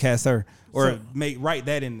 I say cast her or write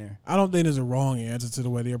that in there. I don't think there's a wrong answer to the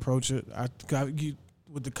way they approach it.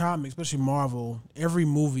 With the comics, especially Marvel, every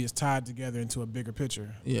movie is tied together into a bigger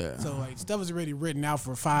picture. Yeah. So like stuff is already written out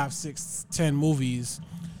for 5, 6, 10 movies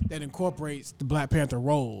that incorporates the Black Panther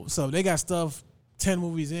role. So they got stuff 10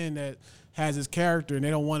 movies in that has his character and they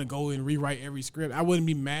don't want to go and rewrite every script. I wouldn't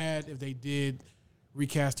be mad if they did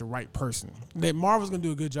recast the right person. Marvel's gonna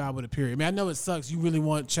do a good job with it. Period. I mean, I know it sucks. You really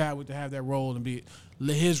want Chadwick to have that role and be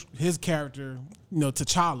his character,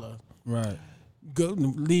 T'Challa. Right. Go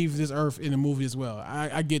leave this earth in the movie as well.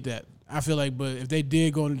 I get that. I feel like, but if they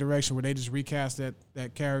did go in the direction where they just recast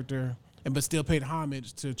that character but still paid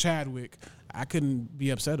homage to Chadwick, I couldn't be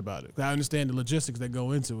upset about it. I understand the logistics that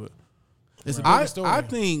go into it. It's a big story. I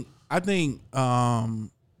think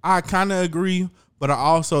I kind of agree, but I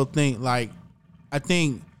also think I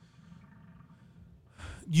think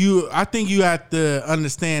you have to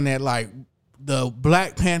understand that the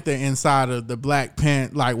Black Panther inside of the Black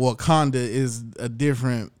Panther, Wakanda, is a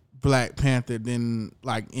different Black Panther than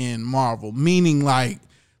in Marvel. Meaning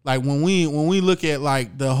when we look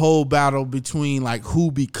at the whole battle between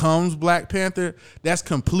who becomes Black Panther, that's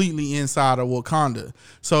completely inside of Wakanda.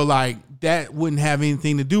 So that wouldn't have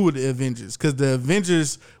anything to do with the Avengers, because the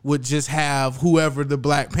Avengers would just have whoever the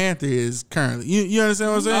Black Panther is currently. You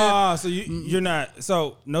understand what I'm saying? So you're not.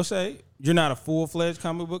 So no shade. You're not a full-fledged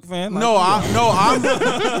comic book fan? I'm.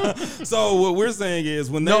 So what we're saying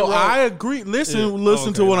is when they I agree.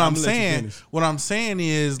 Listen to what I'm saying. What I'm saying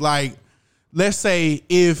is let's say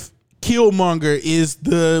if Killmonger is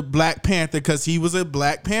the Black Panther because he was a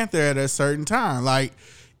Black Panther at a certain time.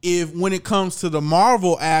 If when it comes to the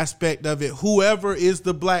Marvel aspect of it, whoever is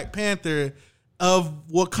the Black Panther of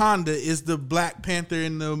Wakanda is the Black Panther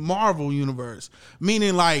in the Marvel universe.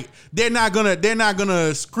 Meaning they're not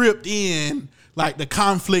gonna script in the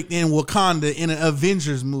conflict in Wakanda in an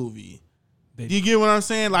Avengers movie. You get what I'm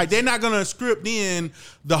saying? They're not gonna script in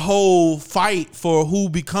the whole fight for who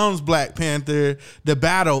becomes Black Panther, the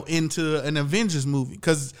battle, into an Avengers movie,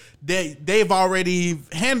 because they've already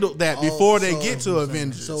handled that before they get to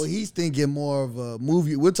Avengers. So he's thinking more of a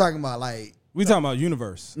movie. We're talking about we talking about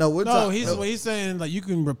universe. He's saying you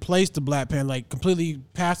can replace the Black Panther, completely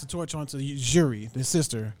pass the torch on to Shuri, the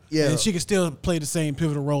sister. Yeah, and she can still play the same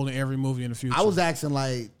pivotal role in every movie in the future. I was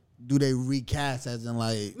asking do they recast as in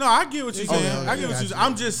No, I get what you're saying. I get what you're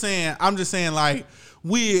saying. I'm just saying I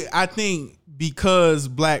think because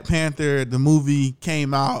Black Panther the movie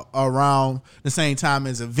came out around the same time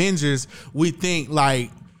as Avengers, we think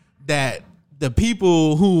that the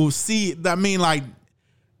people who see,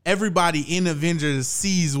 everybody in Avengers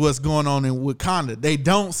sees what's going on in Wakanda. They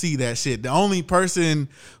don't see that shit. The only person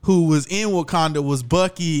who was in Wakanda was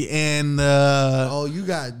Bucky and you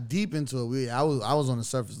got deep into it. I was on the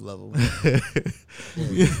surface level.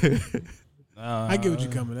 I get what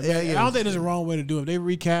you're coming at. I don't think there's a wrong way to do it. If they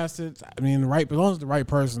recast it, I mean, as long as it's the right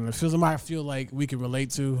person, it feels somebody I feel like we can relate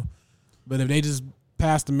to. But if they just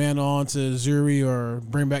pass the man on to Shuri or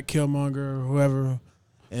bring back Killmonger or whoever,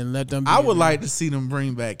 and let them. I would like to see them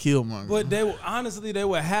bring back Killmonger, but they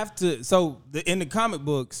would have to. So in the comic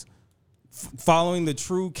books, following the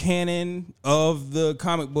true canon of the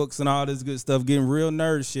comic books and all this good stuff, getting real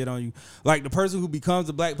nerd shit on you. The person who becomes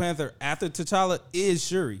the Black Panther after T'Challa is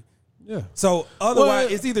Shuri. Yeah. So otherwise,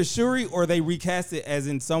 it's either Shuri or they recast it as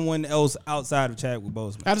in someone else outside of Chadwick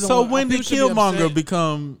Boseman. So when did Killmonger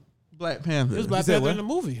become Black Panther? He was Black Panther in the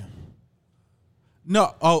movie.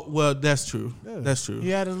 No, well, that's true. Yeah. That's true. He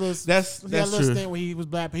had a little. That's true. Thing where he was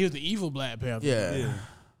Black. He was the evil Black Panther. Yeah.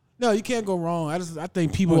 No, you can't go wrong. I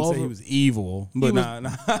think people wouldn't say he was evil, but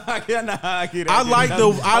I get it. I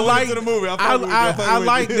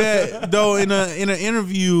like that though. In an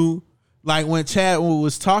interview, when Chadwick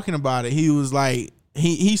was talking about it, he was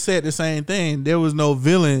he said the same thing. There was no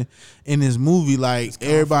villain in his movie.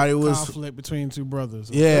 Everybody was conflict between two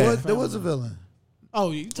brothers. Yeah, there was a villain.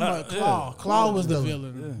 Oh, you talking about Claw? Yeah. Claw was the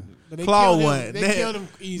villain. Yeah. Claw won. They killed him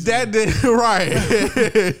easily. That did right.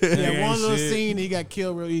 Yeah, one little scene he got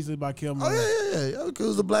killed real easily by Killmonger. Oh yeah. It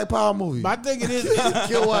was a Black Power movie. But I think it is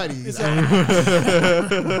Kill Whitey.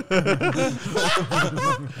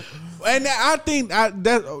 And I think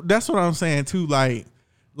that's what I'm saying too. I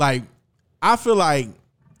feel like,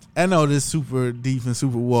 I know this super deep and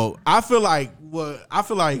super woke. I feel like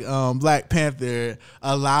Black Panther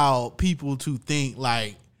allowed people to think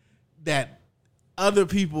that other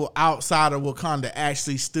people outside of Wakanda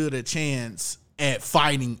actually stood a chance at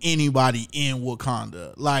fighting anybody in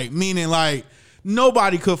Wakanda. Meaning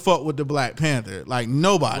nobody could fuck with the Black Panther.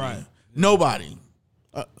 Nobody. Right. Nobody.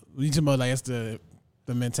 You talking about it's the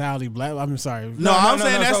mentality Black? I'm sorry. No, I'm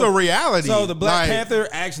saying that's a reality. So the Black Panther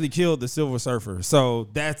actually killed the Silver Surfer. So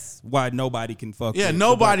that's why nobody can fuck. Yeah,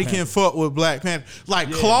 nobody can fuck with Black Panther.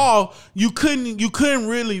 Claw, you couldn't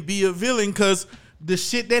really be a villain because the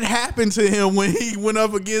shit that happened to him when he went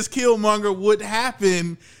up against Killmonger would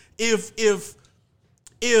happen if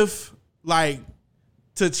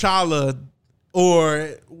T'Challa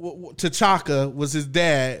or T'Chaka was his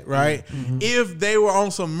dad, right? Mm-hmm. If they were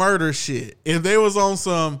on some murder shit, if they was on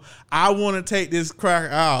some, I want to take this cracker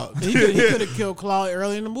out. He could have killed Claude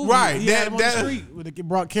early in the movie. Right. He had him on the street. They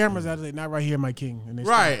brought cameras out. Like, not right here, my king. And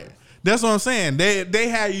right. That's what I'm saying. They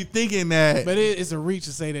had you thinking that. But it's a reach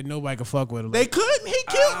to say that nobody could fuck with him. They couldn't.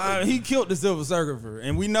 He killed the Silver Surfer.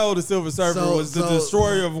 And we know the Silver Surfer was the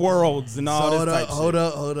destroyer of worlds and all this type hold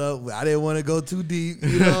up. I didn't want to go too deep.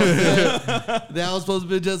 You know what I'm saying? That was supposed to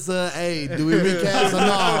be just hey, do we recast or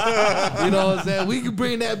not? You know what I'm saying? We can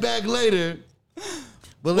bring that back later.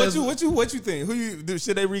 But what you think?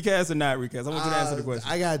 Should they recast or not recast? I want you to answer the question.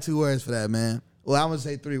 I got 2 words for that, man. Well, I'm going to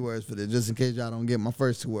say 3 words for this, just in case y'all don't get my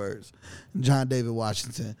first 2 words. John David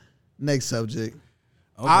Washington. Next subject.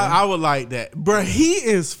 Okay. I would like that. Bro, he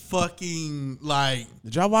is fucking like...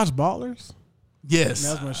 Did y'all watch Ballers? Yes.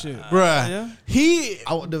 That was my shit. Bruh. Yeah.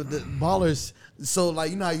 The Ballers... So, like,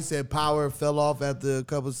 you know how you said Power fell off after a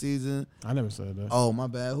couple seasons? I never said that. Oh, my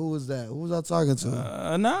bad. Who was that? Who was I talking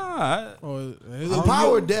to? Nah.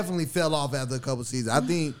 Power definitely fell off after a couple seasons.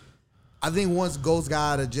 I think once Ghost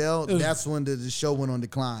got out of jail, that's when the show went on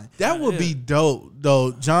decline. That would be dope,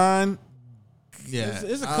 though. John, yeah.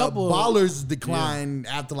 It's a couple. Ballers declined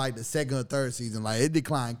after like the 2nd or 3rd season. Like, it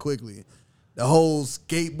declined quickly. The whole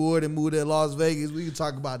skateboard and move to Las Vegas, we can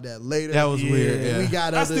talk about that later. That was weird. Yeah. We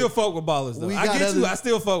got I still fuck with Ballers, though. I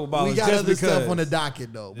still fuck with Ballers. We got other stuff on the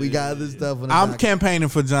docket, though. We got other stuff on the docket. I'm campaigning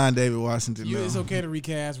for John David Washington. It's okay to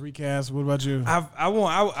recast. What about you?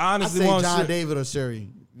 I honestly want John David or Shuri. You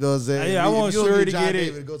know what I'm saying? Yeah, I want Shuri to get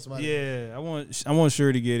David, it. Yeah, I want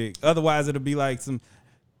Shuri to get it. Otherwise, it'll be like some.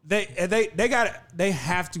 They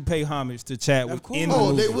have to pay homage to Chadwick in the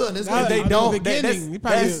movie. They will. If they don't,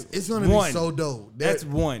 it's gonna be so dope. That's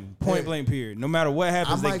one point blank period. No matter what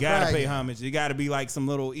happens, they gotta pay homage. They gotta be like some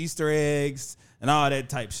little Easter eggs and all that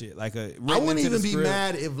type shit. Like I wouldn't even be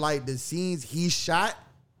mad if like the scenes he shot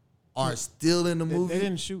are still in the movie. They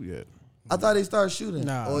didn't shoot yet. I thought they started shooting.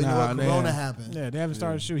 Corona happened. Yeah, they haven't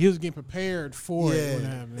started shooting. He was getting prepared for it when it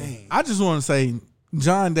happened. I just want to say,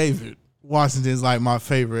 John David Washington is like my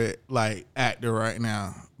favorite like actor right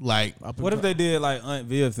now. Like, what if they did like Aunt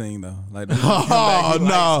Viv thing though? Like, no,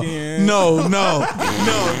 don't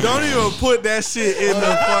even put that shit in the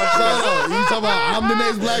fuck. You talking about I'm the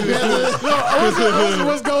next Black Panther?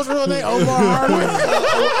 What's Ghost's real name? Omar Hardwick.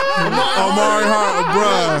 Omari Hardwick,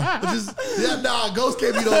 bruh. Ghost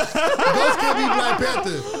can't be Black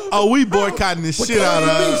Panther. Oh, we boycotting this shit out of.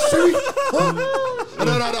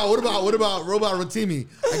 No. What about Robot Rotimi?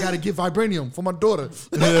 I gotta get vibranium for my daughter.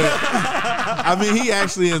 I mean, he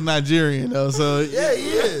actually is Nigerian though, so yeah, he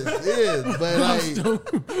is. But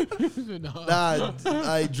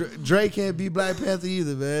Dre can't be Black Panther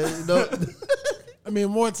either, man. You know? I mean,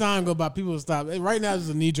 more time go by, people will stop. Right now, there's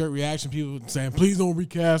a knee-jerk reaction. People saying, please don't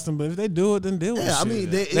recast them. But if they do it, then deal with it. I mean,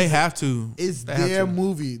 they have to. It's their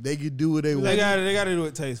movie. They can do what they want. They got to do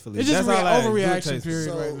it tastefully. It's just an overreaction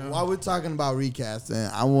period right now. While we're talking about recasting,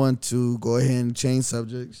 I want to go ahead and change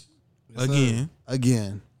subjects.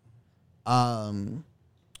 Again.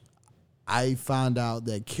 I found out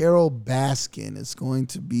that Carol Baskin is going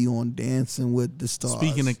to be on Dancing with the Stars.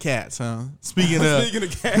 Speaking of cats, huh? Speaking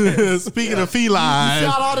of cats. Speaking of feline. You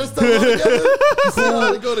got all this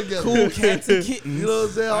stuff go together. Cool cats and kittens. You know what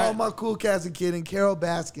I'm saying? All my cool cats and kittens. Carol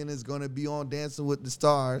Baskin is going to be on Dancing with the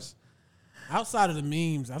Stars. Outside of the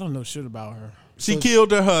memes, I don't know shit about her. She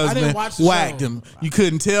killed her husband, whacked him. You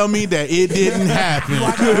couldn't tell me that it didn't happen.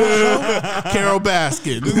 Carol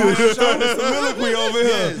Baskin. Soliloquy over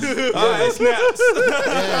here. All right, snaps.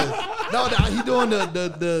 No, he doing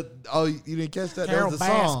the oh, you didn't catch that? Carol that was the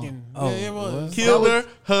song. Baskin. Oh, yeah, it was. Killed her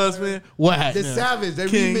husband, whacked The Savage. They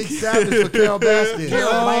remixed Savage for Carol Baskin.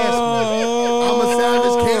 Carol Baskin. I'm a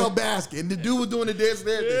Savage, Carol Baskin. The dude was doing the dance and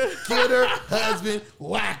everything. Killed her husband,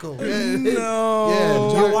 whack him. No.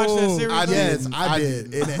 Did you watch that series? Yes, I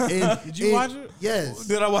did. Did you watch it? Yes.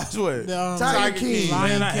 Did I watch what? Tiger King.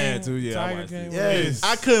 Man, I had to. Yeah, Tiger I watched King. it. Yes.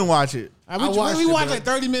 I couldn't watch it. We watched like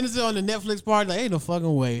 30 minutes on the Netflix part. Like, ain't no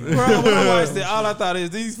fucking way. Bro, when I watched it, all I thought is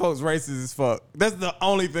these folks racist as fuck. That's the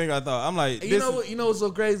only thing I thought. I'm like, you know what's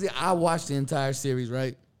so crazy? I watched the entire series,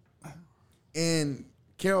 right? And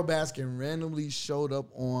Carol Baskin randomly showed up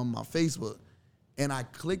on my Facebook, and I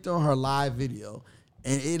clicked on her live video,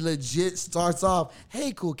 and it legit starts off,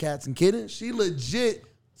 "Hey, cool cats and kittens." She legit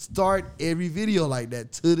start every video like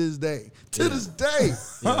that to this day. To this day.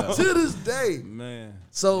 Man.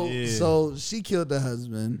 So she killed her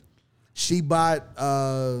husband. She bought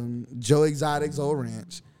Joe Exotic's old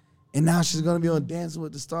ranch. And now she's going to be on Dancing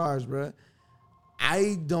with the Stars, bro.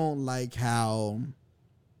 I don't like how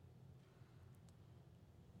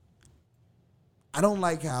I don't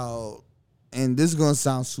like how, and this is gonna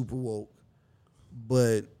sound super woke,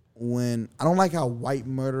 but I don't like how white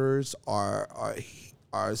murderers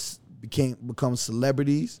become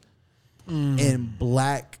celebrities, and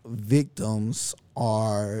black victims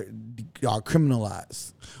are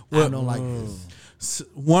criminalized. I don't like this.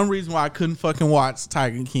 One reason why I couldn't fucking watch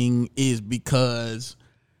Tiger King is because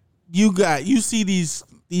you see these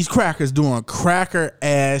crackers doing cracker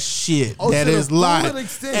ass shit that is like,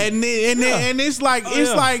 and it's like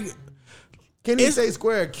like. Can he say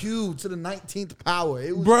square cube to the 19th power?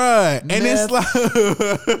 It was bruh, and it's like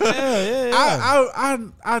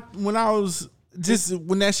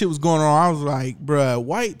when that shit was going on, I was like, bruh,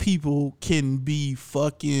 white people can be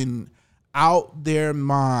fucking out their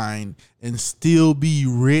mind and still be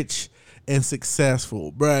rich and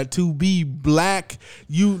successful, bruh. To be black,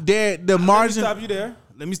 the margin.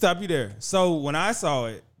 Let me stop you there. So when I saw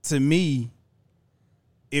it, to me,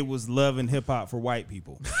 it was Love and Hip Hop for white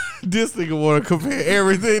people. This nigga want to compare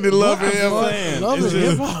everything to Love and Hip Hop. Love and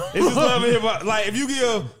Hip Hop. It's just Love and Hip Hop. Like if you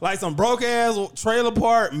give like some broke ass trailer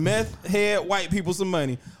park meth head white people some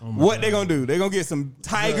money, what they gonna do? They gonna get some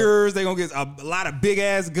tigers. They gonna get a lot of big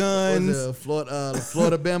ass guns.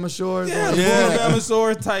 Florida Bama Shores. Yeah, Florida Bama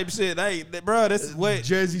Shores type shit. Like, bro, that's what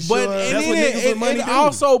Jersey Shore. But that's what niggas with money it do.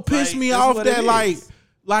 also pissed me off that is.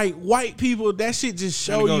 like white people. That shit just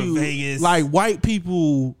show Gotta go to you Vegas. like white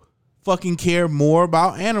people fucking care more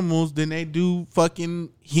about animals than they do fucking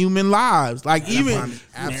human lives. Like even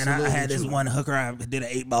man, I had this one hooker. I did an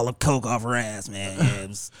 8 ball of coke off her ass, man. Yeah, it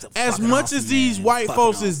was as much awesome, as these man. white Fucking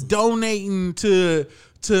folks awesome. is donating to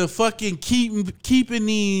fucking keeping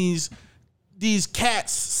these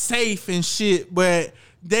cats safe and shit, but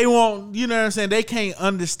they won't. You know what I'm saying? They can't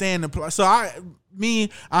understand the. So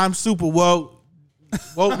I'm super woke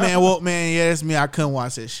man. Yeah, that's me. I couldn't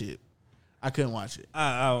watch that shit. I couldn't watch it.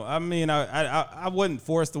 I mean, I wasn't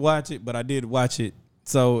forced to watch it, but I did watch it,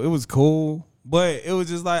 so it was cool. But it was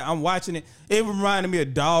just like I'm watching it. It reminded me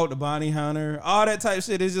of Dog the Bounty Hunter, all that type of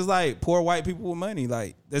shit. It's just like poor white people with money.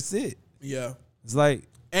 Like that's it. Yeah, it's like,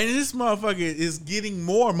 and this motherfucker is getting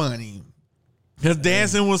more money because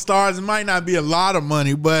Dancing with Stars might not be a lot of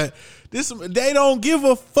money, but they don't give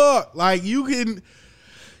a fuck. Like you can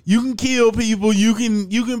kill people. You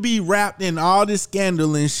can be wrapped in all this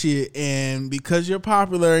scandal and shit, and because you're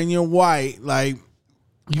popular and you're white, like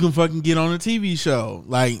you can fucking get on a TV show.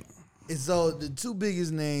 Like, and so the two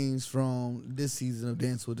biggest names from this season of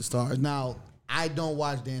Dance with the Stars. Now, I don't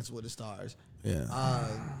watch Dance with the Stars. yeah,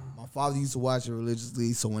 My father used to watch it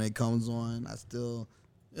religiously, so when it comes on, I still,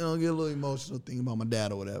 get a little emotional thinking about my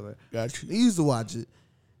dad or whatever. got you. He used to watch it.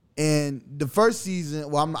 And the first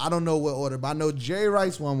season, I don't know what order, but I know Jerry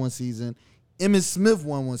Rice won one season, Emmitt Smith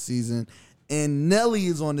won one season, and Nelly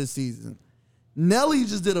is on this season. Nelly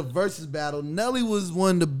just did a versus battle. Nelly was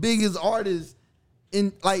one of the biggest artists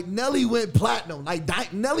Nelly went platinum.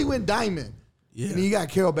 Nelly went diamond. Yeah. And then you got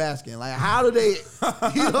Carole Baskin. Like, how do they,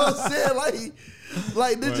 you know what I'm saying?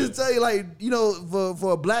 Like they just tell you,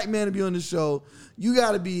 for a black man to be on the show, you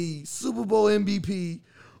got to be Super Bowl MVP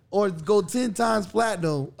or go 10 times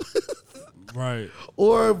platinum. right.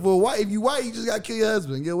 Or if you white, you just got to kill your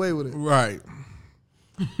husband and get away with it. Right.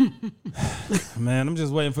 Man, I'm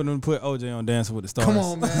just waiting for them to put OJ on Dancing with the Stars. Come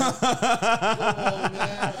on, man.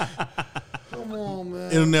 Come on,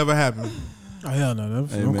 man. It'll never happen. Oh hell no!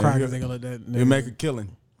 No crackers ain't gonna let that. They make a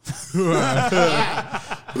killing. What's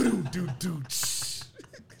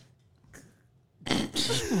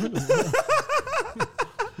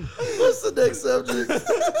the next subject?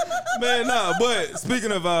 Man, no. But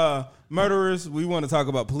speaking of murderers, we want to talk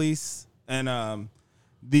about police and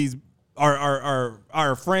these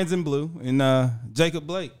our friends in blue and Jacob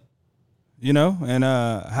Blake. And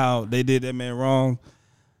how they did that man wrong.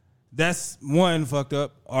 That's one fucked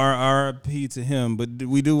up. RIP to him. But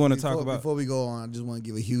we do want to talk about. Before we go on, I just want to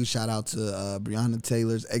give a huge shout out to Breonna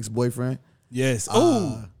Taylor's ex-boyfriend. Yes.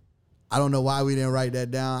 I don't know why we didn't write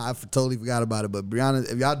that down. I totally forgot about it. But Breonna,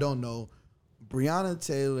 if y'all don't know, Breonna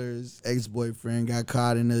Taylor's ex-boyfriend got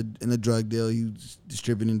caught in a drug deal. He was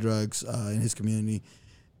distributing drugs in his community.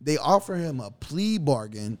 They offer him a plea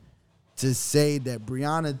bargain to say that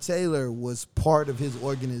Breonna Taylor was part of his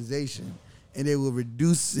organization, and they will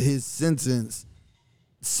reduce his sentence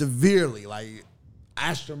severely. Like,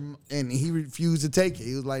 asked him, and he refused to take it.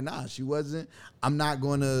 He was like, "Nah, she wasn't. I'm not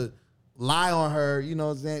going to lie on her." You know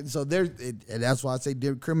what I'm saying? So and that's why I say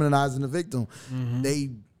they're criminalizing the victim. Mm-hmm.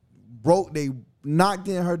 They knocked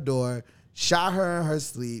in her door, shot her in her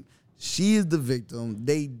sleep. She is the victim.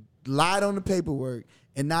 They lied on the paperwork,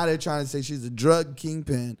 and now they're trying to say she's a drug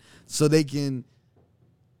kingpin so they can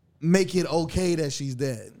make it okay that she's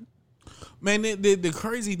dead. Man, the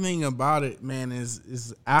crazy thing about it, man,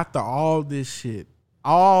 is after all this shit,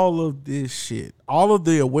 all of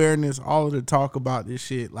the awareness, all of the talk about this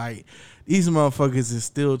shit, like these motherfuckers is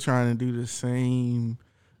still trying to do the same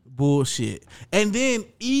bullshit. And then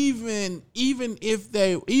even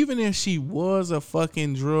if she was a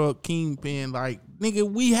fucking drug kingpin, like nigga,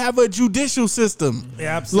 we have a judicial system.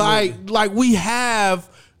 Yeah, absolutely. Like we have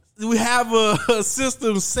a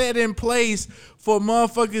system set in place for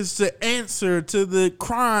motherfuckers to answer to the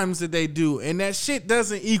crimes that they do, and that shit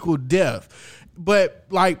doesn't equal death. But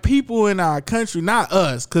like people in our country, not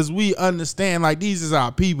us, because we understand like these is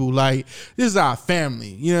our people, like this is our family.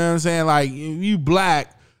 You know what I'm saying? Like if you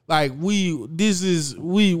black, like we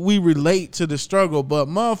relate to the struggle, but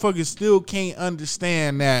motherfuckers still can't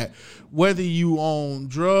understand that whether you own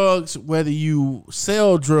drugs, whether you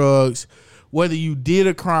sell drugs, whether you did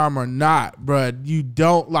a crime or not, bruh, you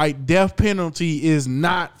don't, like, death penalty is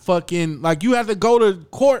not fucking, like, you have to go to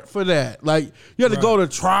court for that. Like, you have to go to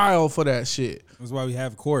trial for that shit. That's why we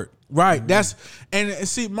have court. Right. Mm-hmm. That's, and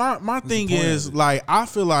see, my thing is, like, I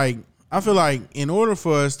feel like in order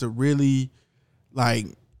for us to really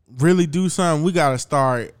do something, we got to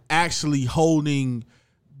start actually holding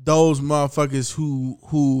those motherfuckers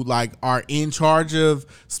who like are in charge of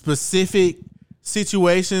specific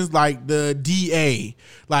situations, like the DA,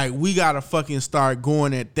 like we gotta fucking start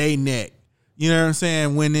going at they neck. You know what I'm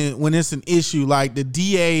saying? When it's an issue, like the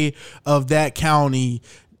DA of that county,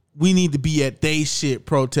 we need to be at they shit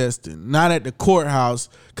protesting, not at the courthouse,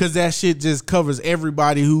 because that shit just covers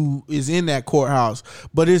everybody who is in that courthouse.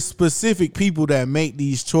 But it's specific people that make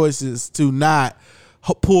these choices to not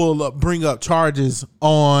bring up charges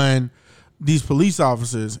on these police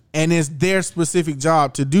officers, and it's their specific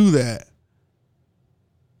job to do that.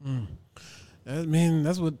 I mean,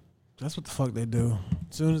 that's what the fuck they do.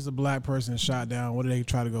 As soon as a black person is shot down, what do they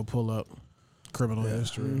try to go pull up? Criminal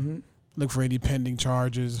history. Mm-hmm. Look for any pending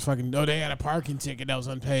charges. Fucking, they had a parking ticket that was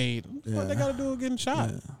unpaid. What they got to do with getting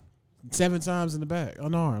shot? 7 times in the back,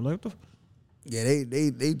 unarmed. Like, yeah,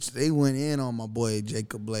 they went in on my boy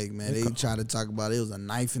Jacob Blake, man. They tried to talk about it was a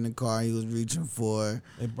knife in the car he was reaching for.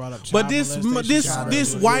 They brought up but this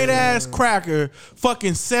white ass cracker,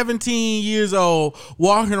 fucking 17 years old,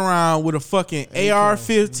 walking around with a fucking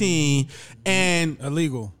AR-15 and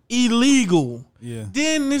illegal. Yeah.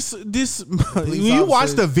 Then this when you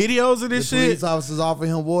watch the videos of this shit, police officers offer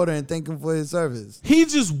him water and thank him for his service. He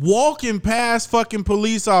just walking past fucking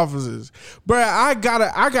police officers. Bruh, I got an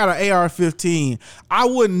AR-15. I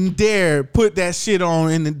wouldn't dare put that shit on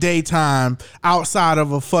in the daytime outside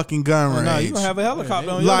of a fucking gun range. No, you gonna have a helicopter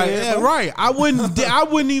on your head, bro. Right. I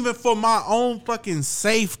wouldn't even for my own fucking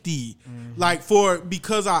safety.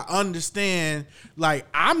 Because I understand, like,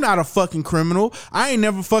 I'm not a fucking criminal. I ain't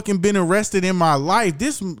never fucking been arrested in my life.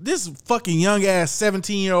 This fucking young ass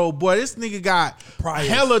 17-year-old boy, this nigga got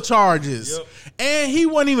hella charges. Yep. And he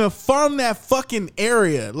wasn't even from that fucking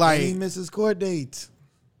area. Like, he missed his court dates.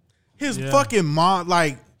 His fucking mom,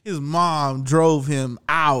 like, his mom drove him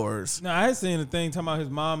hours. No, I had seen a thing talking about his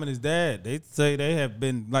mom and his dad. They say they have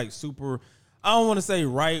been, like, super, I don't want to say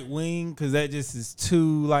right wing, because that just is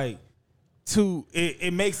too, like,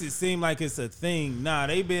 it makes it seem like it's a thing. Nah,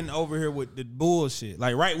 they've been over here with the bullshit.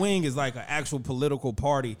 Like, right wing is like an actual political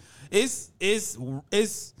party. It's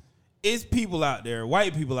people out there,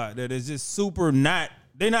 white people out there that's just super not,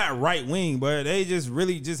 they're not right wing, but they just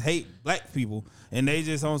really just hate black people. And they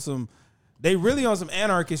just they really on some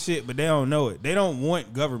anarchist shit, but they don't know it. They don't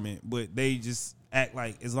want government, but they just act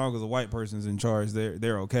like as long as a white person's in charge,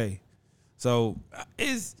 they're okay. So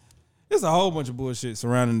it's a whole bunch of bullshit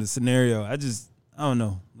surrounding the scenario. I don't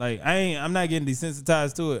know. Like, I'm not getting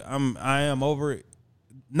desensitized to it. I am over it.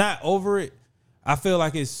 Not over it. I feel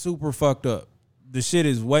like it's super fucked up. The shit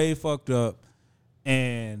is way fucked up,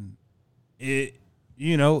 and it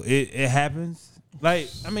happens. Like,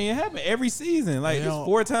 I mean, it happened every season. Like, it's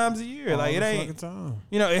 4 times a year. Like, it ain't time.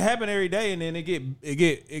 It happened every day, and then it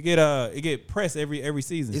get pressed every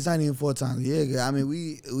season. It's not even 4 times a year. I mean,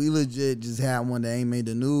 we legit just had one that ain't made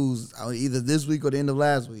the news either this week or the end of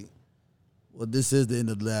last week. Well, this is the end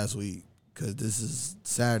of last week because this is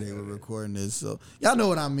Saturday. We're recording this, so y'all know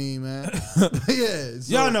what I mean, man. Yeah,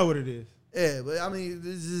 so, y'all know what it is. Yeah, but I mean,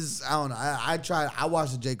 this is, I don't know. I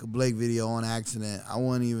watched the Jacob Blake video on accident. I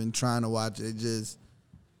wasn't even trying to watch it. It just,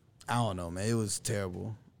 I don't know, man. It was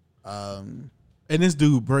terrible. And this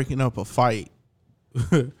dude breaking up a fight.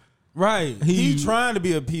 Right. He trying to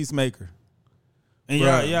be a peacemaker. And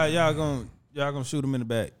y'all gonna shoot him in the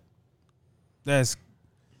back. That's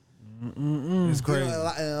it's crazy.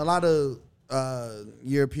 A lot of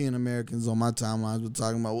European Americans on my timelines were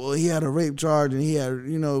talking about, well, he had a rape charge and he had,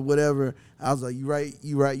 whatever. I was like, you right,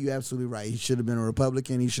 you absolutely right. He should have been a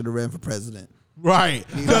Republican. He should have ran for president. Right,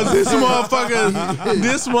 because this motherfucker,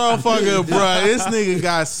 bruh, this nigga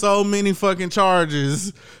got so many fucking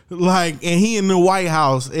charges, and he in the White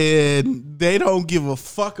House, and they don't give a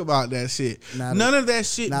fuck about that shit. None of that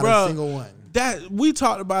shit, not bro. Not a single one. That we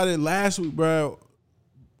talked about it last week, bro,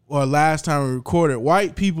 or last time we recorded.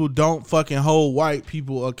 White people don't fucking hold white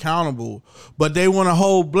people accountable, but they want to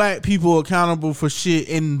hold black people accountable for shit,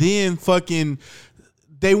 and then fucking.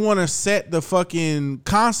 They want to set the fucking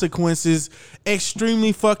consequences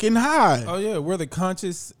extremely fucking high. Oh yeah, we're the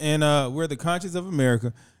conscious and we're the conscious of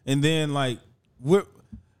America. And then I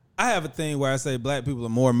have a thing where I say black people are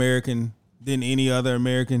more American than any other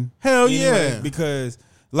American. Hell yeah. Because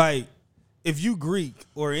if you Greek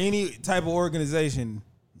or any type of organization,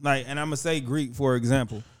 and I'm gonna say Greek for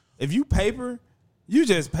example, if you paper, you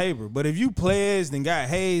just paper. But if you pledged and got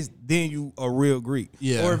hazed, then you a real Greek.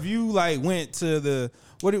 Yeah. Or if you went to the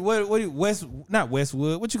not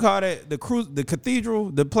Westwood, what you call that? The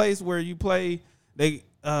cathedral, the place where you play. If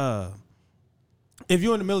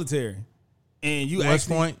you're in the military and you West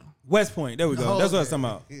Point, there we go. That's what I was talking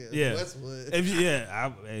about. Yeah. Westwood.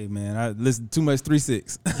 Hey man, I listened too much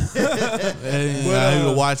 3-6. I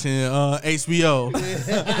was watching HBO.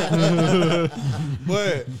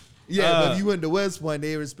 But but if you went to West Point,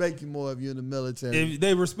 they respect you more if you're in the military.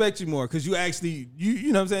 They respect you more because you actually,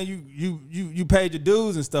 you know what I'm saying, you paid your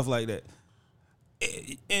dues and stuff like that.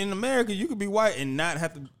 In America, you could be white and not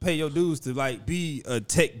have to pay your dues to be a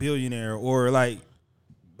tech billionaire or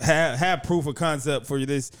have proof of concept for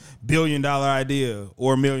this $1 billion idea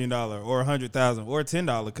or $1 million or $100,000 or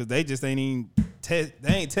 $10 because they just ain't even they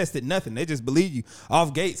ain't tested nothing. They just believe you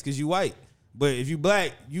off gates because you white. But if you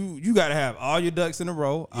black, you got to have all your ducks in a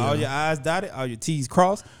row, all your I's dotted, all your T's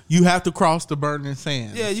crossed. You have to cross the burning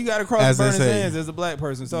sands. Yeah, you got to cross the burning sands as a black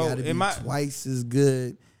person. So you gotta be twice as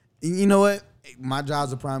good. You know what? My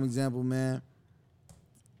job's a prime example, man.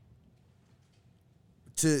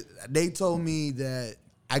 They told me that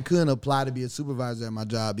I couldn't apply to be a supervisor at my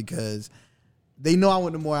job because they know I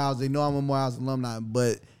went to Morehouse. They know I'm a Morehouse alumni,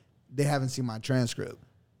 but they haven't seen my transcript.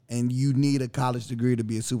 And you need a college degree to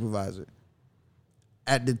be a supervisor.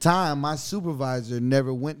 At the time, my supervisor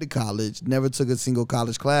never went to college, never took a single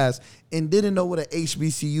college class, and didn't know what an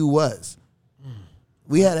HBCU was.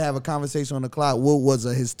 We had to have a conversation on the clock. What was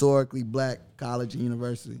a historically black college and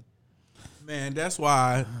university? Man, that's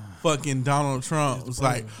why fucking Donald Trump was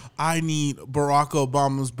like, I need Barack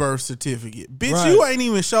Obama's birth certificate. Bitch, right. You ain't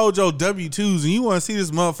even showed your W-2s and you want to see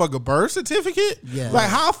this motherfucker birth certificate? Yeah.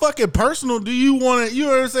 How fucking personal do you want it? You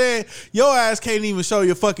know what I'm saying? Your ass can't even show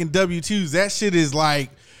your fucking W-2s. That shit is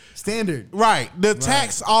standard. Right. The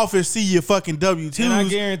tax office see your fucking W-2s. And I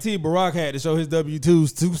guarantee Barack had to show his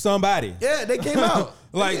W-2s to somebody. Yeah, they came out.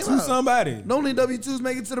 Somebody. The only W-2s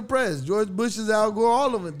make it to the press. George Bush's, Al Gore,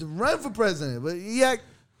 all of them to run for president. But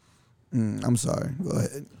I'm sorry. Go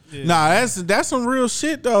ahead. Yeah. Nah, that's some real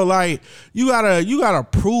shit though. You gotta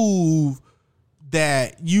prove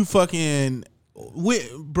that you fucking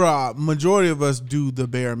majority of us do the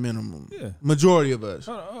bare minimum. Yeah. Majority of us.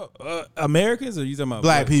 Americans or you talking about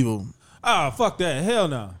black people? Oh, fuck that. Hell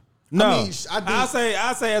no. No. I'll say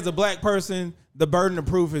as a black person, the burden of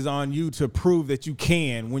proof is on you to prove that you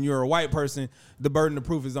can. When you're a white person, the burden of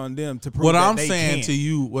proof is on them to prove that they can.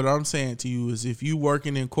 What I'm saying to you is if you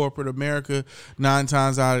working in corporate America, 9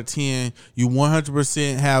 times out of 10, you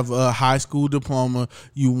 100% have a high school diploma.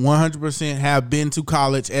 You 100% have been to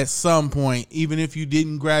college at some point, even if you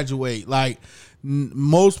didn't graduate.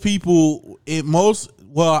 Most people,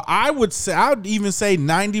 I would even say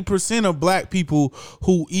 90% of black people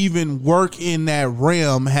who even work in that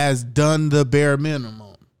realm has done the bare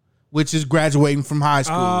minimum, which is graduating from high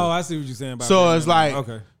school. Oh, I see what you're saying about so that. It's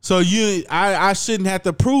okay. So I shouldn't have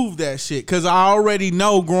to prove that shit because I already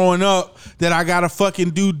know growing up that I gotta fucking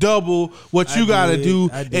do double what you gotta do.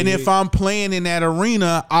 And if I'm playing in that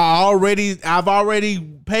arena, I've already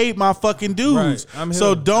paid my fucking dues. Right.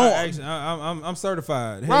 So don't. I'm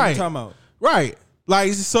certified. Right. What you talking about? Right.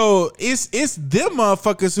 So it's them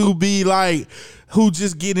motherfuckers who be who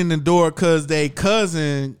just get in the door because they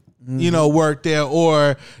cousin, worked there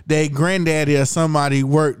or they granddaddy or somebody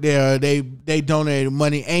worked there. They donated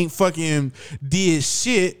money, ain't fucking did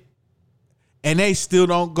shit, and they still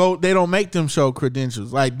don't go. They don't make them show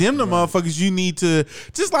credentials. The motherfuckers you need to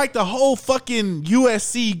just the whole fucking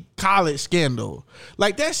USC college scandal.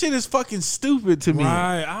 That shit is fucking stupid to me.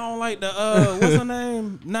 Right. I don't like the what's her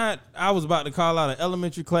name? I was about to call out an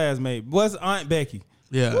elementary classmate. What's Aunt Becky?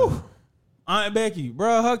 Yeah. Whew. Aunt Becky,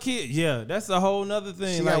 bro, her kid, yeah, that's a whole nother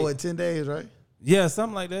thing. She like, got what, 10 days, right? Yeah,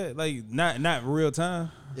 something like that. Like not real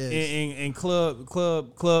time. Yes. In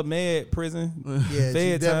Club Med prison. Yeah,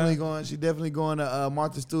 Fed she's definitely going to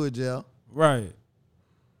Martha Stewart jail. Right.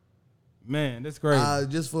 Man, that's crazy.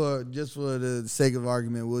 Just for the sake of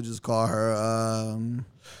argument, we'll just call her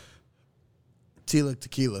Tila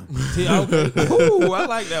Tequila. Okay. Ooh, I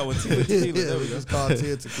like that one. Tila Tequila. There we go. Just call her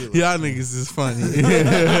Tila Tequila. Y'all niggas is funny.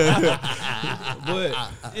 But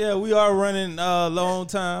yeah, we are running low on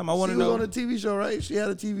time. I want She to was know. on a TV show, right? She had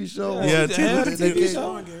a TV show. Yeah, she had a Tila- TV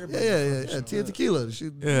show. Yeah. Tia Tequila. She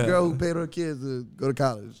the girl who paid her kids to go to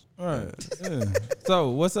college. All right. Yeah. So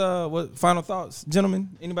what final thoughts, gentlemen?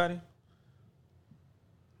 Anybody?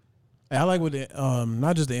 I like what the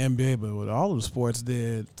not just the NBA, but what all of the sports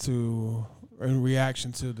did in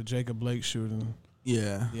reaction to the Jacob Blake shooting.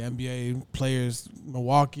 Yeah. The NBA players,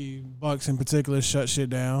 Milwaukee Bucks in particular, shut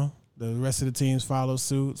shit down. The rest of the teams follow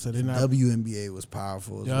suit, so they're not. WNBA was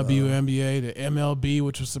powerful. WNBA, the MLB,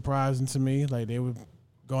 which was surprising to me, like they were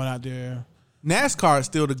going out there. NASCAR is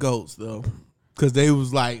still the GOATs though, because they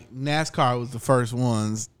was like NASCAR was the first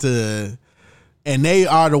ones to, and they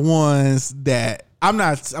are the ones that I'm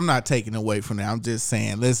not taking away from that. I'm just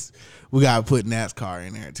saying we gotta put NASCAR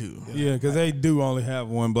in there too. Yeah, because they do only have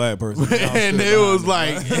one black person, And it was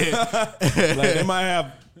like, like they might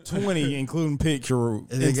have 20, including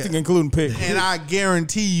including picture. and I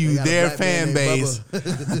guarantee you, got a their black fan man named base,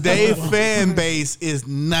 their fan base is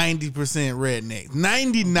 90% rednecks,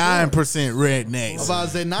 99% rednecks. I'm about to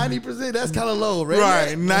say 90%. That's kind of low, right?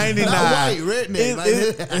 Right, 99. Not white,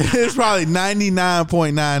 redneck. It's probably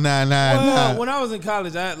 99.999. Well, when I was in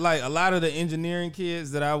college, I like a lot of the engineering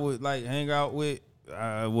kids that I would like hang out with.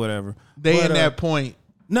 Whatever. They in that point.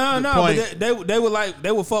 No, point. but they would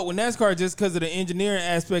fuck with NASCAR just because of the engineering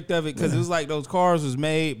aspect of it, because it was like those cars was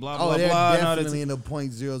made, blah blah they're blah. definitely in the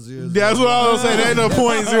 .000. That's what I was saying. They in the Nah, but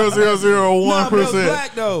it was 0.0001%.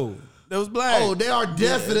 black though. That was black. Oh, they are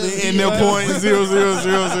definitely In the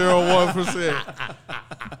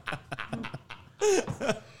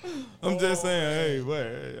 .00001%. I'm just saying, hey, but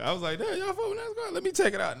I was like, damn, y'all fuck with NASCAR? Let me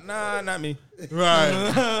check it out. Nah, not me. Right.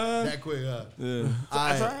 that quick, huh? Yeah.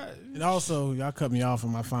 I tried. And also, y'all cut me off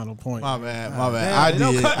on my final point. My bad. Damn,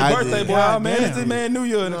 don't cut the birthday boy out, man. Damn. It's this man New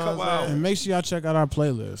Year in a couple hours. And make sure y'all check out our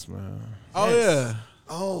playlist, man. Oh, yeah.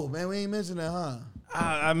 Oh, man, we ain't mentioned that, huh?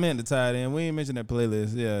 I meant to tie it in. We ain't mentioned that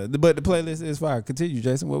playlist. Yeah, but the playlist is fire. Continue,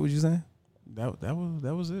 Jason. What was you saying? That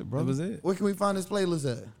was it, bro. That was it. Where can we find this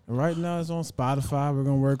playlist at? Right now it's on Spotify. We're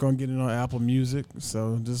gonna work on getting it on Apple Music,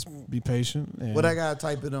 so just be patient. And What I gotta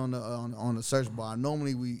type it on the search bar.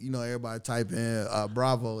 Normally everybody type in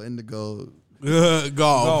Bravo Indigo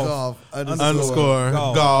Golf. Underscore.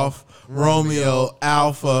 Golf. Golf. Romeo.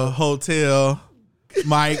 Alpha. Hotel.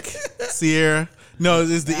 Mike. Sierra. No,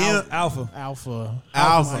 it's the end. Alpha. Alpha.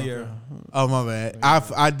 Sierra. Oh, my bad.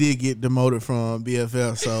 I did get demoted from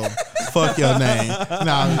BFL, so fuck your name.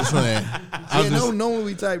 No, I'm just playing. Normally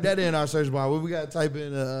we type that in our search bar. What we gotta type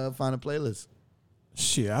in to find a playlist?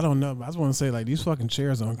 Shit, I don't know. I just want to say, like, these fucking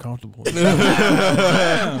chairs are uncomfortable.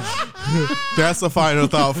 That's a final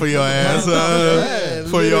thought for your ass.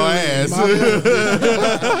 For your ass.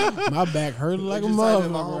 My back hurt like a Just type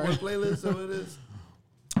in my motherfucker. homeboy Right? playlist. So it is.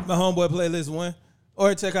 My homeboy playlist one,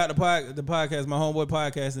 or check out the podcast, my homeboy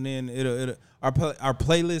podcast, and then our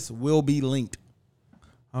playlist will be linked.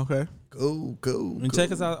 Okay. Cool. And check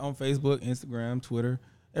us out on Facebook, Instagram, Twitter,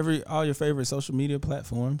 all your favorite social media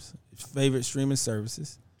platforms, favorite streaming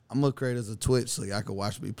services. I'm gonna create as a Twitch so y'all can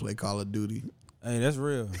watch me play Call of Duty. Hey, that's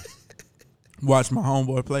real. Watch my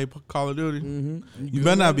homeboy play Call of Duty. Mm-hmm. You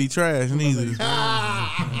better not be trash neither.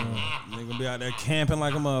 Nigga gonna be out there camping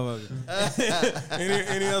like a motherfucker.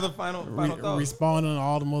 any other final thoughts? Respawning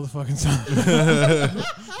all the motherfucking time.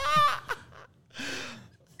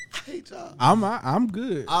 I hate y'all. I'm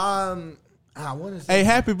good. I want to say. Hey,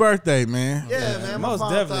 happy birthday, man. Yeah, man. most My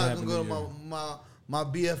final definitely thought gonna go happy to my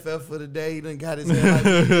BFF for the day. He done got his hair like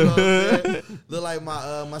this, you know what I'm saying? Look like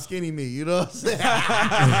my skinny me, you know what I'm saying?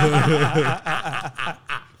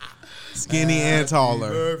 Skinny and taller.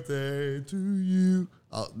 Birthday to you.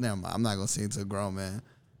 Oh, never mind. I'm not gonna sing to a grown man.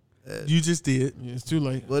 You just did. Yeah, it's too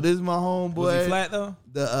late. But this is my homeboy. Was he flat though?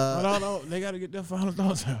 No, they got to get their final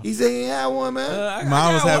thoughts out. He said he ain't had one, man.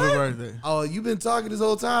 Mine was happy birthday. Oh, you been talking this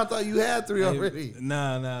whole time. I thought you had three already.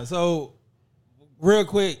 Nah. So, real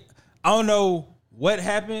quick, I don't know what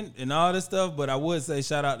happened and all this stuff, but I would say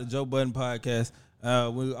shout out to Joe Budden podcast.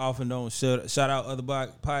 We often don't shout out other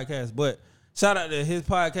podcasts, but shout out to his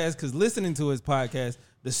podcast, because listening to his podcast,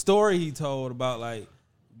 the story he told about like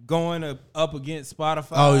going up against Spotify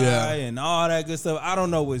Oh, yeah. and all that good stuff. I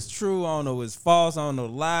don't know what's true. I don't know what's false. I don't know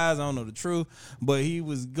the lies. I don't know the truth. But he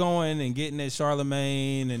was going and getting at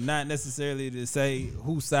Charlemagne, and not necessarily to say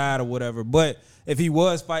whose side or whatever. But if he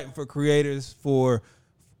was fighting for creators, for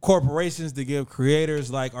corporations to give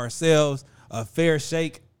creators like ourselves a fair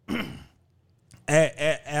shake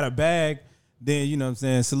at a bag, then, you know what I'm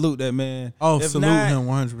saying, salute that man. Oh, If salute not, him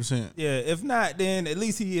 100%. yeah, if not, then at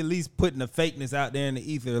least he putting the fakeness out there in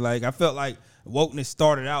the ether. Like, I felt like wokeness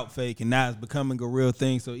started out fake and now it's becoming a real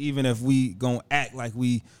thing. So even if we gonna act like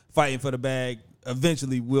we fighting for the bag,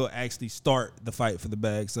 eventually we'll actually start the fight for the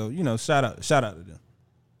bag. So, you know, shout out to them.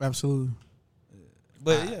 Absolutely.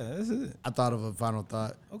 But yeah, that's it. I thought of a final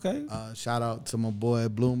thought. Okay. Shout out to my boy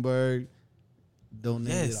Bloomberg.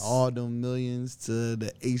 Donated Yes. all them millions to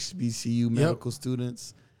the HBCU medical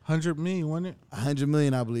students. 100 million, wasn't it? 100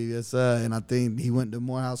 million, I believe, yes, sir. And I think he went to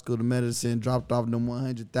Morehouse School of Medicine, dropped off them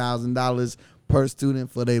 $100,000 per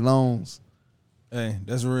student for their loans. Hey,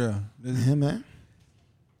 that's real. Yeah, man.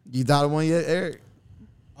 You thought of one yet, Eric?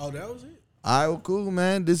 Oh, that was it. All right, well, cool,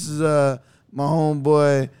 man. This is my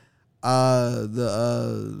homeboy,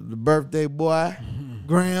 the birthday boy,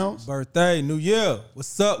 Grams. Birthday, New Year.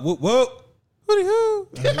 What's up? Whoop, whoop. Hooty hoo.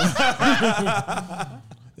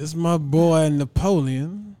 This is my boy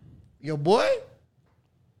Napoleon, Your boy?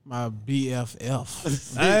 my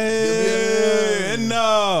BFF. Hey,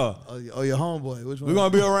 no. Oh, your homeboy. Which one? We're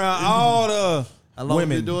going to be around all the How long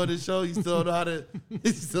women. you been doing this show? You still don't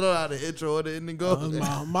know how to intro or the ending go?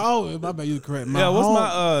 my bad, you correct. Yeah, what's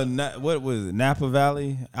my what was it? Napa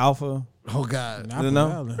Valley Alpha. Oh, God. Napa You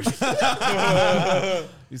know? Valley.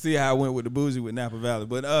 You see how I went with the bougie with Napa Valley,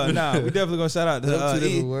 but nah, we definitely gonna shout out to Two different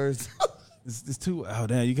E. words. It's two. Oh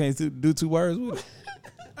damn, you can't do two words with it.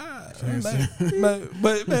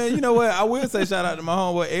 But man, you know what? I will say shout out to my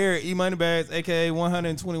homeboy Eric E Moneybags, aka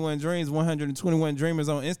 121 Dreams, 121 Dreamers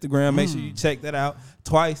on Instagram. Make sure you check that out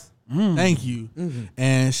twice. Thank you.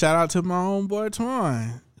 And shout out to my homeboy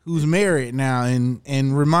Twan, who's married now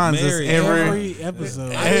and reminds Married. us Every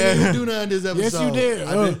episode. I didn't even do nothing this episode. Yes, you did.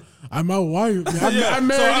 I did. I'm my wife. I Yeah,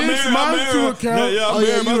 married so this I my married- two account. Yeah, Oh,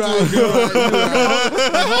 yeah, you right.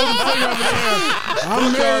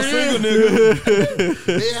 I'm married. single in. nigga.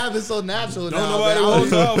 They have it so natural now. nobody man. hold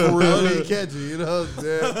y'all for real. I didn't catch it, you know what I'm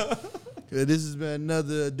saying? Yeah, this has been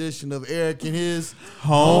another edition of Eric and his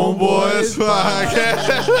Homeboys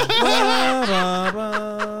Podcast.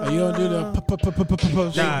 Oh, you don't do the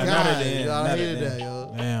Nah, not at the end. I Not at hated the that, end.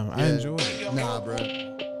 yo. Damn, I enjoyed it. Nah, bro.